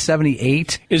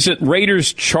 1978. Is it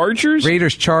Raiders-Chargers?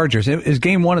 Raiders-Chargers. It was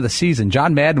game one of the season.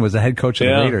 John Madden was the head coach of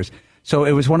the Raiders. So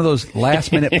it was one of those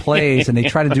last-minute plays, and they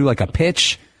tried to do like a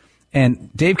pitch.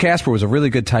 And Dave Casper was a really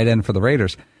good tight end for the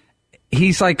Raiders.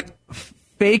 He's like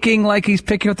faking like he's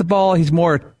picking up the ball. He's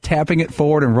more tapping it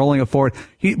forward and rolling it forward.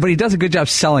 But he does a good job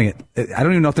selling it. I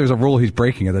don't even know if there's a rule he's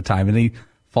breaking at the time, and he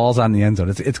falls on the end zone.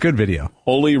 It's good video.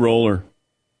 Holy Roller.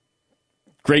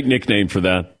 Great nickname for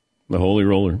that, the Holy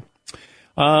Roller.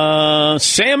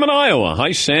 Sam in Iowa.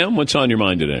 Hi, Sam. What's on your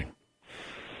mind today?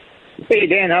 Hey,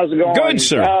 Dan. How's it going? Good,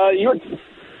 sir.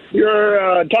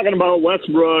 You're talking about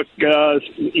Westbrook.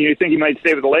 You think he might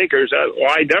stay with the Lakers? Well,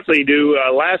 I definitely do.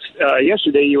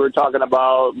 Yesterday, you were talking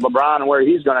about LeBron and where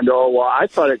he's going to go. Well, I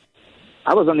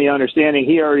was on the understanding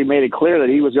he already made it clear that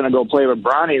he was going to go play with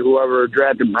Bronny, whoever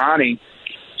drafted Bronny.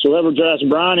 So whoever drafts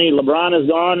Bronny, LeBron is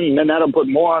gone, and then that'll put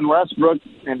more on Westbrook,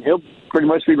 and he'll pretty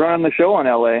much be running the show in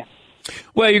L.A.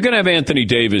 Well, you're going to have Anthony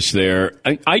Davis there.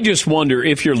 I just wonder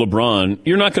if you're LeBron,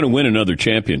 you're not going to win another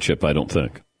championship, I don't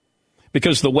think.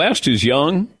 Because the West is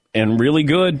young and really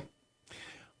good.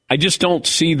 I just don't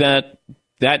see that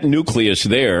nucleus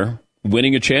there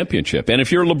winning a championship. And if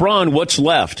you're LeBron, what's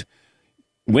left?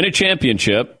 Win a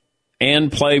championship and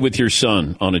play with your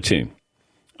son on a team.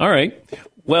 All right.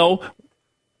 Well,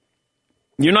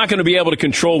 you're not going to be able to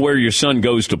control where your son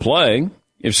goes to play.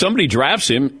 If somebody drafts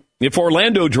him, if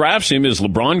Orlando drafts him, is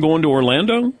LeBron going to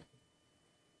Orlando?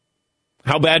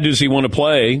 How bad does he want to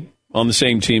play on the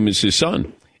same team as his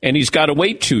son? And he's got to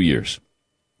wait 2 years.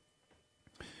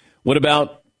 What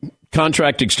about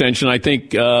contract extension? I think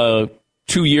 2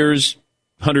 years,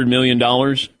 $100 million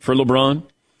for LeBron.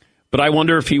 But I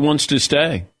wonder if he wants to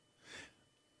stay.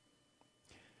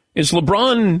 Is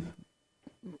LeBron,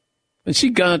 has he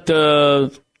got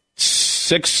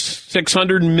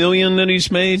 $600 million that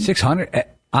he's made? 600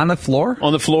 on the floor?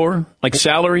 On the floor? Like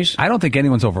salaries? I don't think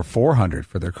anyone's over 400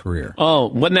 for their career. Oh,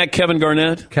 wasn't that Kevin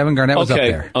Garnett? Kevin Garnett was up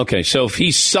there. Okay, so if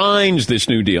he signs this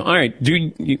new deal. All right,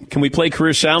 can we play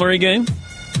career salary game?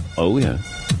 Oh, yeah.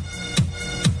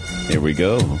 Here we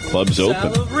go. Club's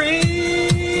open. Salary,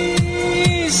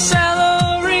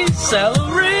 salary,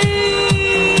 salary,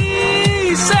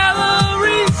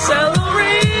 salary,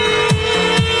 salary,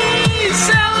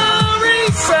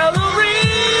 salary, salary, salary,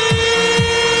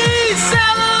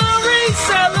 salary,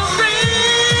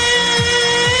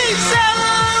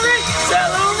 salary,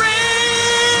 salary.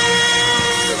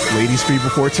 Ladies free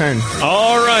before 10.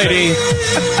 All righty.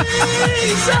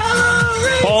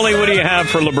 Paulie, what do you have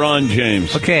for LeBron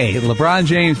James? Okay, LeBron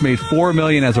James made $4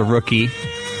 million as a rookie.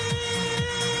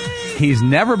 He's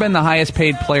never been the highest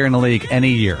paid player in the league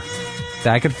any year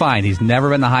that I could find. He's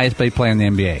never been the highest paid player in the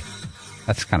NBA.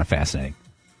 That's kind of fascinating.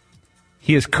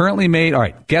 He is currently made, all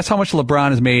right, guess how much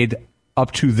LeBron has made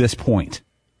up to this point,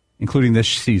 including this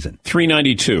season?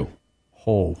 $392.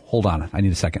 Oh, hold on. I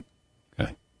need a second.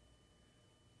 Okay.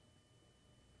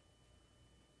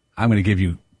 I'm going to give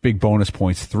you big bonus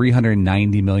points,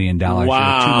 $390 million. Wow.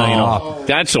 $2 million off.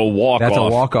 That's a walk-off. That's a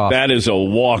walk-off. That is a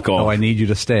walk-off. So I need you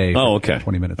to stay for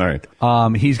 20 minutes. All right.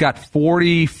 He's got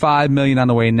 $45 million on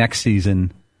the way next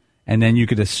season, and then you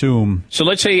could assume... So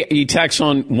let's say he tacks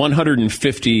on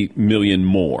 $150 million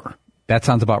more. That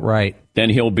sounds about right.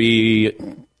 Then he'll be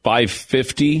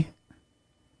 $550.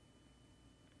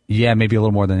 Yeah, maybe a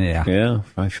little more than that. Yeah,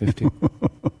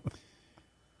 $550.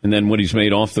 And then what he's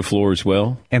made off the floor as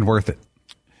well. And worth it.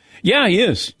 Yeah, he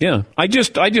is. Yeah. I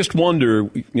just wonder,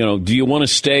 do you want to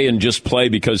stay and just play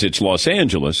because it's Los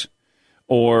Angeles?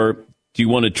 Or do you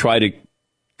want to try to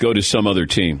go to some other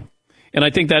team? And I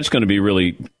think that's going to be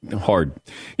really hard.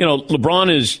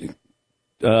 LeBron has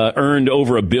earned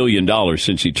over $1 billion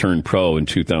since he turned pro in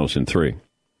 2003.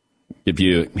 If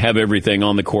you have everything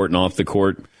on the court and off the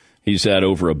court, he's at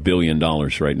over $1 billion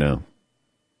right now.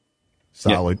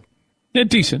 Solid. Yeah,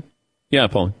 decent. Yeah,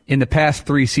 Paul. In the past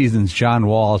 3 seasons, John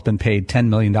Wall has been paid $10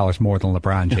 million more than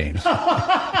LeBron James.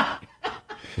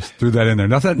 Just threw that in there.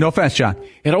 No offense, John.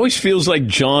 It always feels like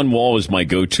John Wall is my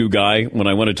go-to guy when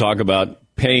I want to talk about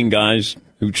paying guys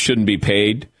who shouldn't be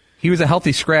paid. He was a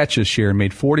healthy scratch this year and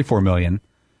made $44 million.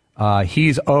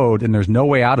 He's owed, and there's no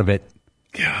way out of it,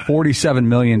 $47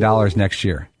 million next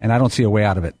year. And I don't see a way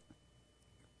out of it.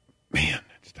 Man,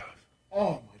 that's tough.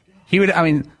 Oh, my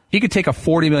God. He could take a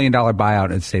 $40 million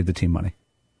buyout and save the team money.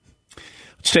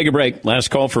 Let's take a break. Last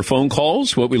call for phone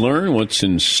calls, what we learn, what's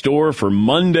in store for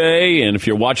Monday. And if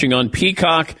you're watching on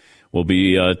Peacock, we'll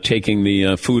be taking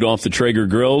the food off the Traeger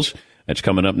grills. That's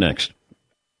coming up next.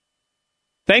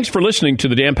 Thanks for listening to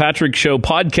the Dan Patrick Show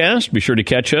podcast. Be sure to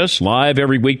catch us live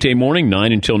every weekday morning,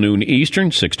 9 until noon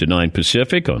Eastern, 6 to 9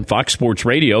 Pacific on Fox Sports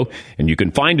Radio. And you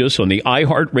can find us on the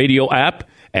iHeartRadio app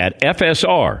at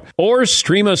FSR, or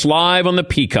stream us live on the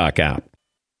Peacock app.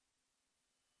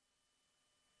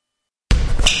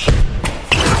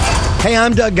 Hey,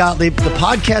 I'm Doug Gottlieb. The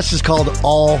podcast is called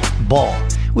All Ball.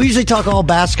 We usually talk all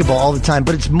basketball all the time,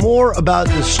 but it's more about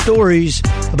the stories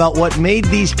about what made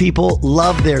these people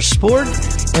love their sport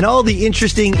and all the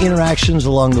interesting interactions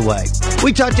along the way.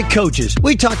 We talk to coaches.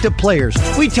 We talk to players.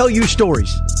 We tell you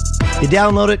stories. You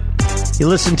download it. You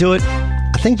listen to it.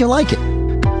 I think you'll like it.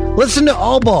 Listen to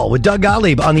All Ball with Doug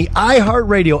Gottlieb on the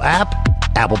iHeartRadio app,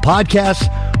 Apple Podcasts,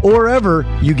 or wherever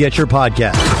you get your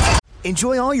podcasts.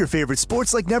 Enjoy all your favorite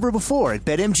sports like never before at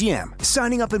BetMGM.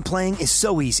 Signing up and playing is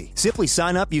so easy. Simply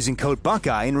sign up using code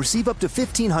Buckeye and receive up to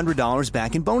 $1,500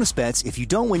 back in bonus bets if you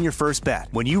don't win your first bet.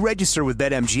 When you register with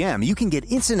BetMGM, you can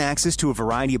get instant access to a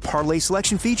variety of parlay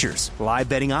selection features, live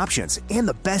betting options, and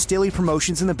the best daily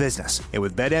promotions in the business. And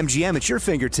with BetMGM at your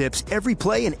fingertips, every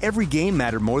play and every game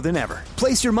matter more than ever.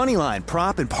 Place your moneyline,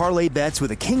 prop, and parlay bets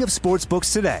with the king of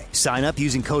sportsbooks today. Sign up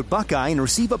using code Buckeye and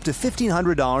receive up to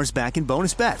 $1,500 back in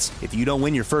bonus bets if you don't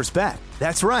win your first bet.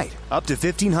 That's right, up to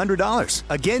 $1,500.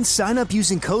 Again, sign up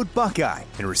using code Buckeye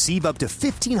and receive up to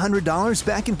 $1,500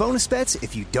 back in bonus bets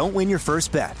if you don't win your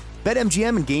first bet.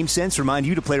 BetMGM and GameSense remind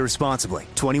you to play responsibly.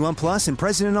 21 plus and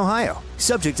present in Ohio.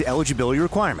 Subject to eligibility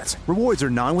requirements. Rewards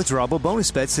are non-withdrawable bonus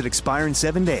bets that expire in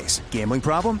 7 days. Gambling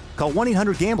problem? Call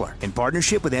 1-800-GAMBLER in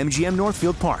partnership with MGM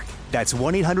Northfield Park. That's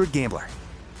 1-800-GAMBLER.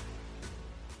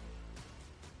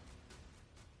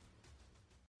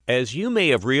 As you may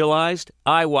have realized,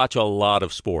 I watch a lot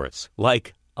of sports.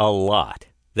 Like, a lot.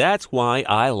 That's why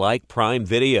I like Prime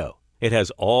Video. It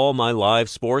has all my live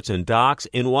sports and docs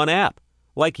in one app.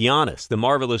 Like Giannis, The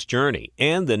Marvelous Journey,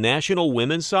 and the National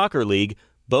Women's Soccer League,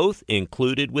 both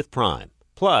included with Prime.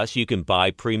 Plus, you can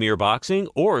buy Premier Boxing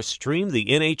or stream the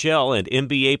NHL and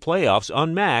NBA playoffs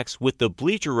on Max with the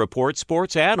Bleacher Report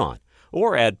Sports add-on,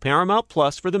 or add Paramount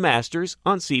Plus for the Masters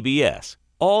on CBS.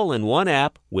 All in one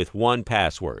app with one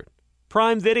password.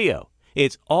 Prime Video.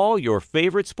 It's all your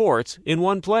favorite sports in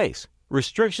one place.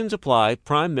 Restrictions apply.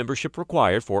 Prime membership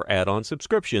required for add-on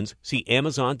subscriptions. See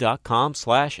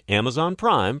Amazon.com/Amazon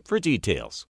Prime for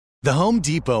details. The Home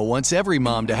Depot wants every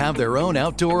mom to have their own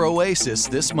outdoor oasis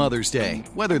this Mother's Day,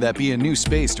 whether that be a new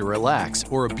space to relax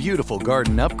or a beautiful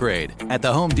garden upgrade. At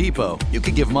the Home Depot, you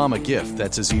can give mom a gift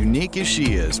that's as unique as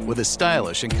she is, with a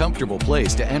stylish and comfortable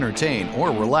place to entertain or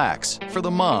relax for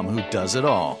the mom who does it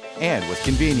all. And with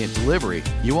convenient delivery,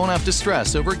 you won't have to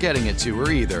stress over getting it to her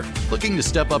either. Looking to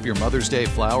step up your Mother's Day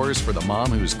flowers for the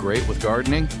mom who's great with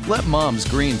gardening? Let Mom's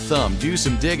Green Thumb do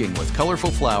some digging with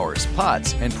colorful flowers,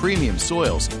 pots, and premium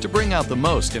soils to bring out the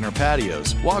most in her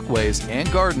patios, walkways, and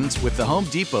gardens with the Home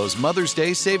Depot's Mother's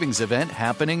Day Savings Event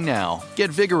happening now. Get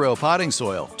Vigoro potting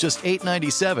soil, just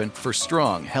 $8.97 for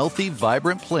strong, healthy,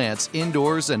 vibrant plants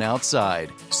indoors and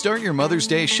outside. Start your Mother's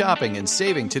Day shopping and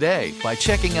saving today by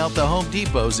checking out the Home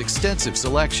Depot's extensive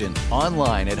selection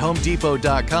online at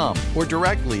HomeDepot.com or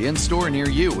directly in-store near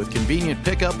you with convenient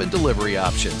pickup and delivery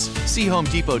options. See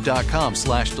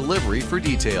HomeDepot.com/delivery for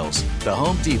details. The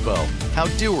Home Depot, how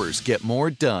doers get more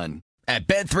done. At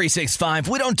Bet365,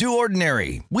 we don't do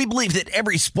ordinary. We believe that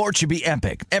every sport should be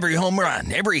epic. Every home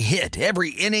run, every hit,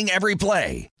 every inning, every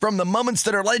play. From the moments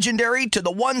that are legendary to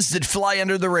the ones that fly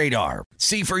under the radar.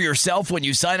 See for yourself when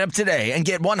you sign up today and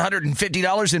get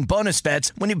 $150 in bonus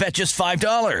bets when you bet just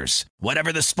 $5.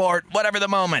 Whatever the sport, whatever the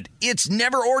moment, it's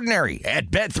never ordinary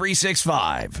at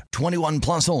Bet365. 21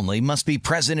 plus only. Must be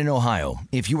present in Ohio.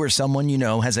 If you or someone you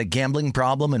know has a gambling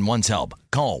problem and wants help,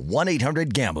 call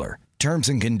 1-800-GAMBLER. Terms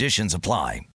and conditions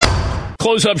apply.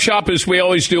 Close up shop as we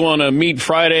always do on a Meat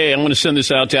Friday. I'm going to send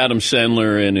this out to Adam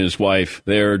Sandler and his wife.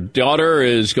 Their daughter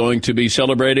is going to be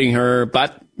celebrating her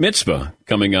bat mitzvah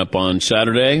coming up on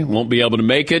Saturday. Won't be able to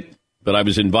make it, but I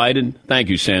was invited. Thank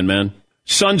you, Sandman.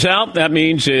 Sun's out. That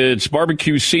means it's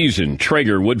barbecue season.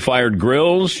 Traeger wood-fired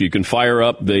grills. You can fire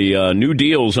up the new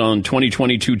deals on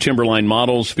 2022 Timberline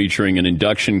models featuring an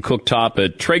induction cooktop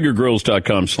at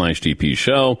TraegerGrills.com/DP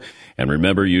Show. And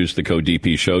remember, use the code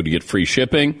DP Show to get free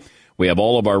shipping. We have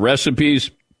all of our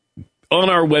recipes on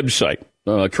our website,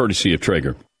 courtesy of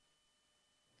Traeger.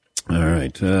 All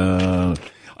right.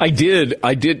 I did.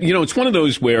 You know, it's one of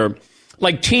those where,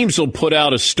 like, teams will put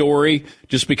out a story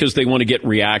just because they want to get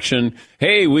reaction.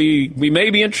 Hey, we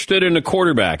may be interested in a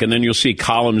quarterback. And then you'll see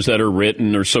columns that are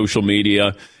written or social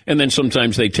media. And then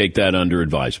sometimes they take that under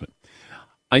advisement.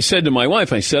 I said to my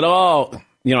wife, I said,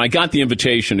 you know, I got the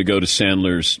invitation to go to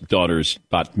Sandler's daughter's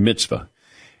bat mitzvah.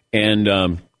 And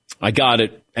I got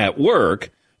it at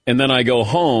work. And then I go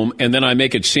home. And then I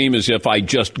make it seem as if I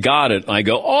just got it. I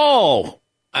go,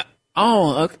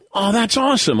 that's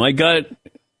awesome. I got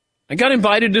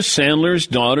invited to Sandler's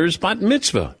daughter's bat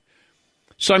mitzvah.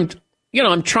 So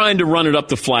I'm trying to run it up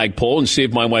the flagpole and see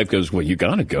if my wife goes, well, you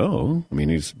got to go. I mean,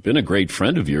 he's been a great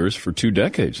friend of yours for 2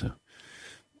 decades now.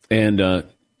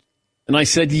 And I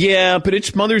said, yeah, but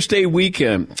it's Mother's Day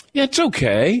weekend. Yeah, it's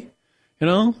okay. You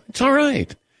know, it's all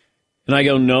right. And I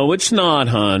go, no, it's not,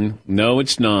 hon. No,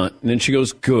 it's not. And then she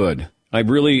goes, good. I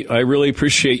really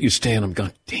appreciate you staying. I'm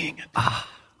going, dang it.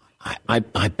 I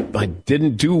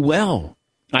didn't do well.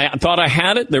 I thought I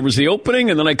had it. There was the opening,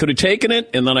 and then I could have taken it,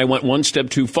 and then I went one step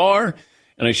too far,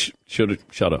 and I should have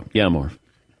shut up. Yeah, Marv.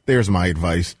 There's my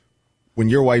advice. When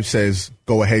your wife says,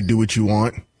 go ahead, do what you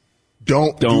want,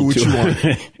 don't do what you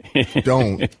want.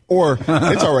 Don't. Or,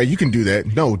 it's all right, you can do that.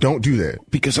 No, don't do that.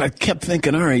 Because I kept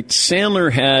thinking, all right,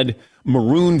 Sandler had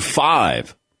Maroon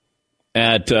 5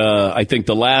 at, I think,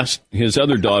 his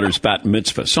other daughter's bat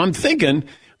mitzvah. So I'm thinking,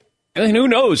 and who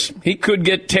knows? He could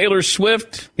get Taylor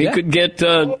Swift. He could get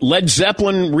Led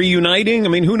Zeppelin reuniting. I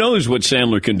mean, who knows what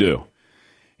Sandler can do?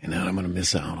 And now I'm going to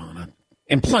miss out on it.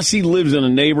 And plus, he lives in a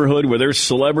neighborhood where there's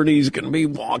celebrities going to be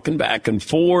walking back and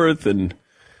forth. And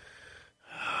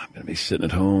I'm going to be sitting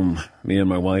at home, me and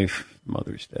my wife,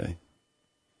 Mother's Day.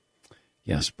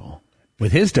 Yes, Paul.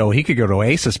 With his dough, he could go to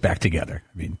Oasis back together.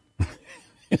 I mean,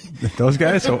 those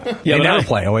guys, they never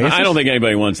play Oasis. I don't think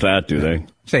anybody wants that, do they?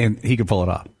 Saying he could pull it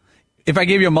off. If I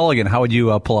gave you a mulligan, how would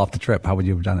you pull off the trip? How would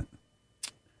you have done it?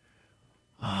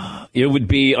 It would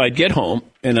be, I'd get home,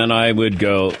 and then I would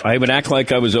act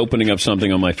like I was opening up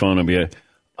something on my phone and be like,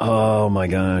 oh, my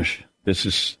gosh,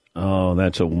 that's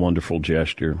a wonderful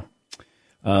gesture.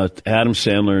 Adam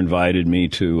Sandler invited me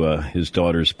to his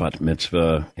daughter's bat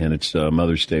mitzvah, and it's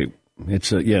Mother's Day. It's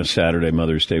Saturday,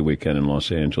 Mother's Day weekend in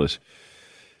Los Angeles.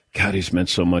 God, he's meant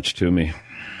so much to me,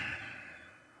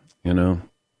 you know?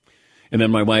 And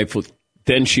then my wife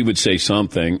she would say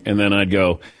something, and then I'd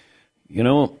go, you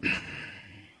know,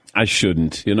 I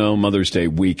shouldn't, you know, Mother's Day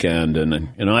weekend,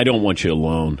 and I don't want you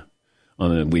alone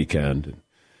on the weekend.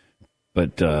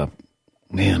 But,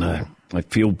 man, I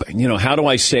feel, you know, how do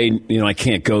I say, you know, I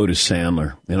can't go to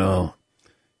Sandler, you know?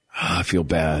 I feel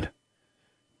bad.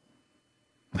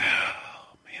 Oh,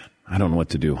 man, I don't know what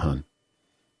to do, hon.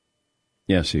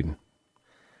 Yes, Eden.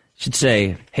 Should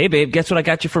say, hey, babe, guess what I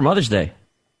got you for Mother's Day?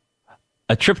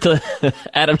 A trip to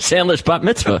Adam Sandler's bat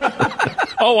mitzvah.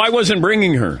 Oh, I wasn't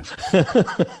bringing her.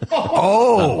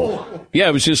 Oh. Yeah,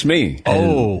 it was just me.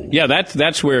 Oh. Yeah,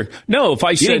 that's where... No, if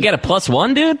I said... You didn't get a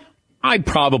 +1, dude? I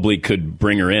probably could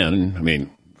bring her in. I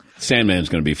mean, Sandman's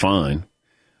going to be fine.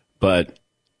 But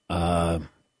I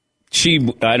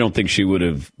don't think she would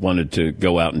have wanted to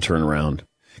go out and turn around.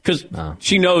 Because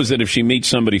she knows that if she meets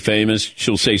somebody famous,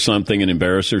 she'll say something and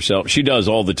embarrass herself. She does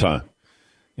all the time.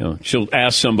 You know, she'll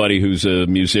ask somebody who's a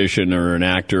musician or an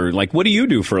actor, like, what do you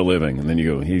do for a living? And then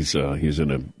you go, he's in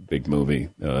a big movie,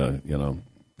 you know,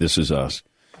 This Is Us.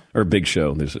 Or a big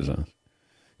show, This Is Us.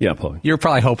 Yeah, Paul. You're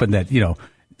probably hoping that, you know,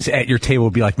 at your table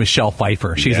would be like Michelle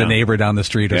Pfeiffer. She's a neighbor down the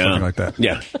street or something like that.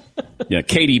 Yeah. Yeah,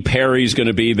 Katy Perry's going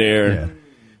to be there. Yeah. And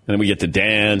then we get to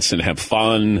dance and have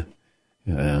fun.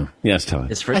 Yes,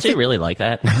 Todd. Is Fritzy really like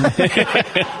that?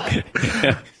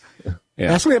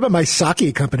 Yeah. Ask me about my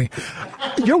sake company.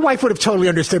 Your wife would have totally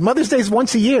understood. Mother's Day is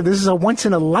once a year. This is a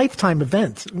once-in-a-lifetime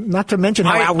event. Not to mention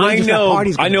how outrageous that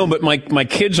party's going to be. I know, but my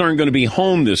kids aren't going to be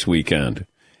home this weekend,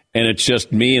 and it's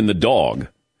just me and the dog.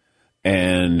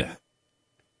 And,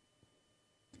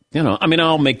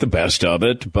 I'll make the best of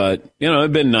it, but,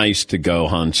 it'd been nice to go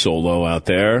Han Solo out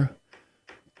there.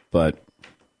 But,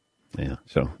 yeah,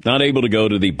 so not able to go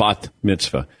to the bat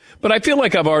mitzvah. But I feel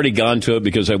like I've already gone to it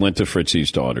because I went to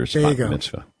Fritzy's daughter's bat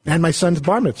mitzvah. And my son's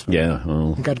bar mitzvah. Yeah.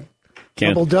 Well, got a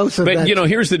double dose of that. But,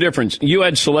 here's the difference. You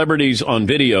had celebrities on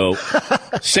video.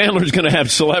 Sandler's going to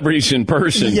have celebrities in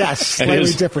person. Yes,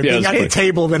 slightly different. They got a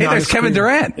table than there's Kevin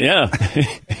Durant. Yeah.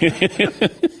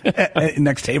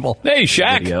 Next table. Hey,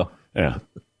 Shaq. Yeah.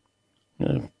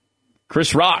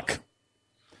 Chris Rock.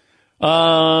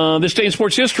 This day in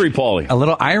sports history, Paulie. A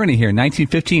little irony here.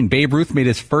 1915, Babe Ruth got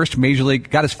his first major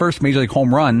league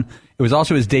home run. It was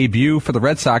also his debut for the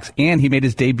Red Sox, and he made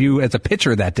his debut as a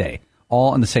pitcher that day,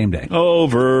 all on the same day.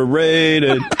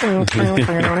 Overrated.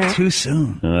 Too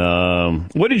soon.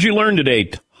 What did you learn today,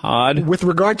 Todd? With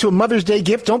regard to a Mother's Day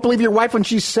gift, don't believe your wife when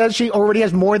she says she already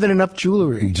has more than enough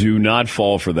jewelry. Do not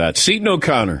fall for that. Seton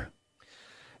O'Connor.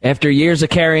 After years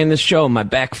of carrying this show, my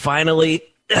back finally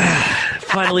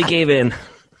gave in.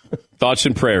 Thoughts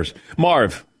and prayers.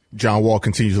 Marv. John Wall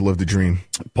continues to live the dream.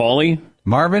 Paulie.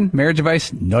 Marvin, marriage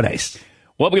advice, no dice.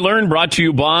 What we learned brought to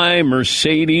you by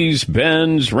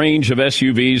Mercedes-Benz, range of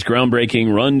SUVs,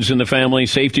 groundbreaking runs in the family,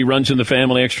 safety runs in the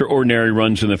family, extraordinary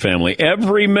runs in the family.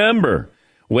 Every member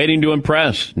waiting to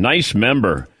impress. Nice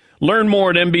member. Learn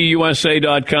more at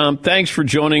MBUSA.com. Thanks for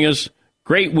joining us.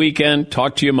 Great weekend.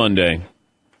 Talk to you Monday.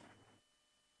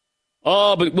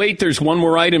 Oh, but wait, there's one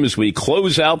more item as we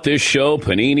close out this show.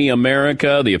 Panini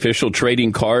America, the official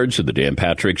trading cards of the Dan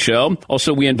Patrick Show.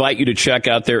 Also, we invite you to check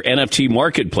out their NFT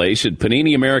marketplace at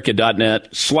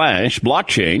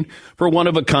paniniamerica.net/blockchain for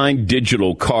one-of-a-kind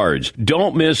digital cards.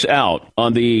 Don't miss out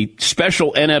on the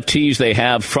special NFTs they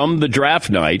have from the draft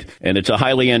night, and it's a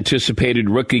highly anticipated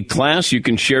rookie class. You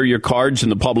can share your cards in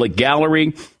the public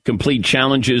gallery, complete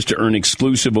challenges to earn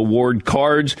exclusive award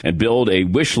cards, and build a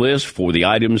wish list for the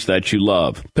items that you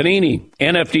love. Panini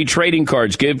NFT trading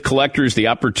cards give collectors the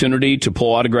opportunity to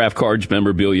pull autograph cards,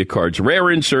 memorabilia cards, rare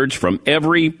inserts from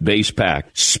every base pack.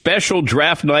 Special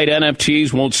draft night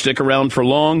NFTs won't stick around for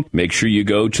long. Make sure you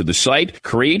go to the site,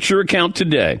 create your account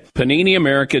today.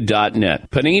 PaniniAmerica.net.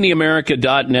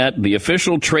 PaniniAmerica.net, the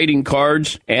official trading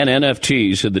cards and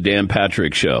NFTs of the Dan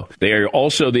Patrick Show. They are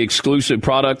also the exclusive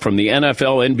product from the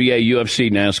NFL, NBA,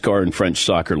 UFC, NASCAR, and French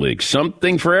soccer leagues.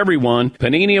 Something for everyone.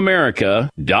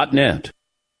 PaniniAmerica.net.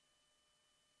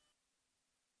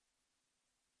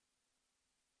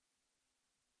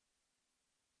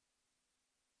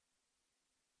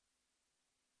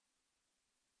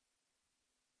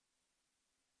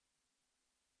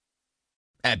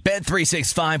 At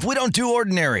Bet365, we don't do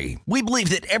ordinary. We believe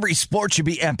that every sport should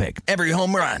be epic. Every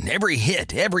home run, every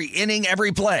hit, every inning,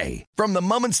 every play. From the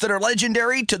moments that are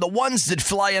legendary to the ones that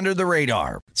fly under the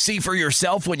radar. See for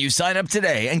yourself when you sign up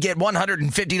today and get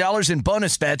 $150 in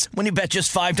bonus bets when you bet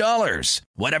just $5.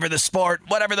 Whatever the sport,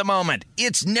 whatever the moment,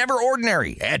 it's never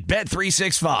ordinary at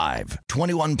Bet365.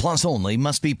 21 plus only.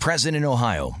 Must be present in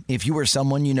Ohio. If you or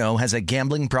someone you know has a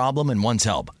gambling problem and wants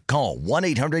help, call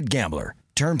 1-800-GAMBLER.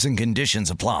 Terms and conditions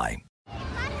apply.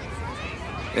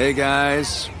 Hey,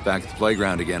 guys. Back at the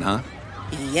playground again, huh?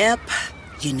 Yep.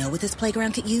 You know what this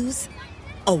playground could use?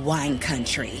 A wine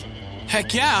country.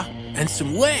 Heck yeah. And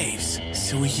some waves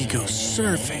so we could go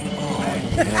surfing.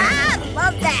 Oh, yeah.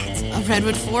 Love that. A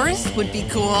redwood forest would be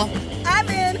cool. I'm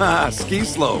in. Ski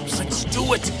slopes. Let's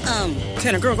do it.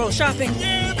 Can a girl go shopping?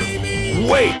 Yeah, baby.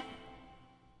 Wait.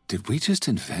 Did we just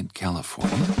invent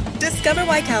California? Discover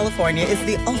why California is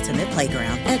the ultimate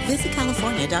playground at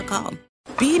visitcalifornia.com.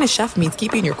 Being a chef means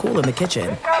keeping your cool in the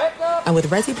kitchen. And with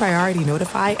Resi Priority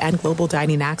Notify and Global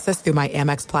Dining Access through my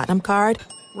Amex Platinum card,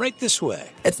 right this way.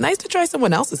 It's nice to try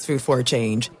someone else's food for a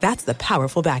change. That's the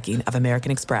powerful backing of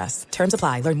American Express. Terms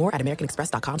apply. Learn more at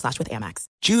americanexpress.com/withAmex.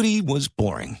 Judy was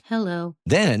boring. Hello.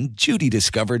 Then Judy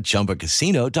discovered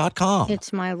ChumbaCasino.com.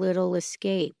 It's my little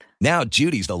escape. Now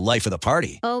Judy's the life of the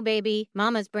party. Oh, baby,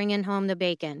 mama's bringing home the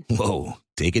bacon. Whoa,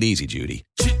 take it easy, Judy.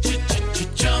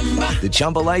 The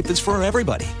Chumba life is for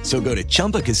everybody. So go to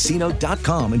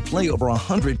ChumbaCasino.com and play over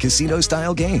 100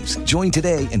 casino-style games. Join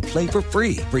today and play for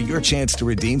free for your chance to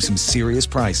redeem some serious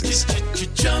prizes.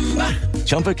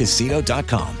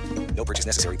 ChumbaCasino.com. No purchase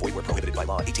necessary. Void where prohibited by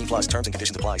law. 18 plus terms and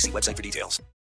conditions apply. See website for details.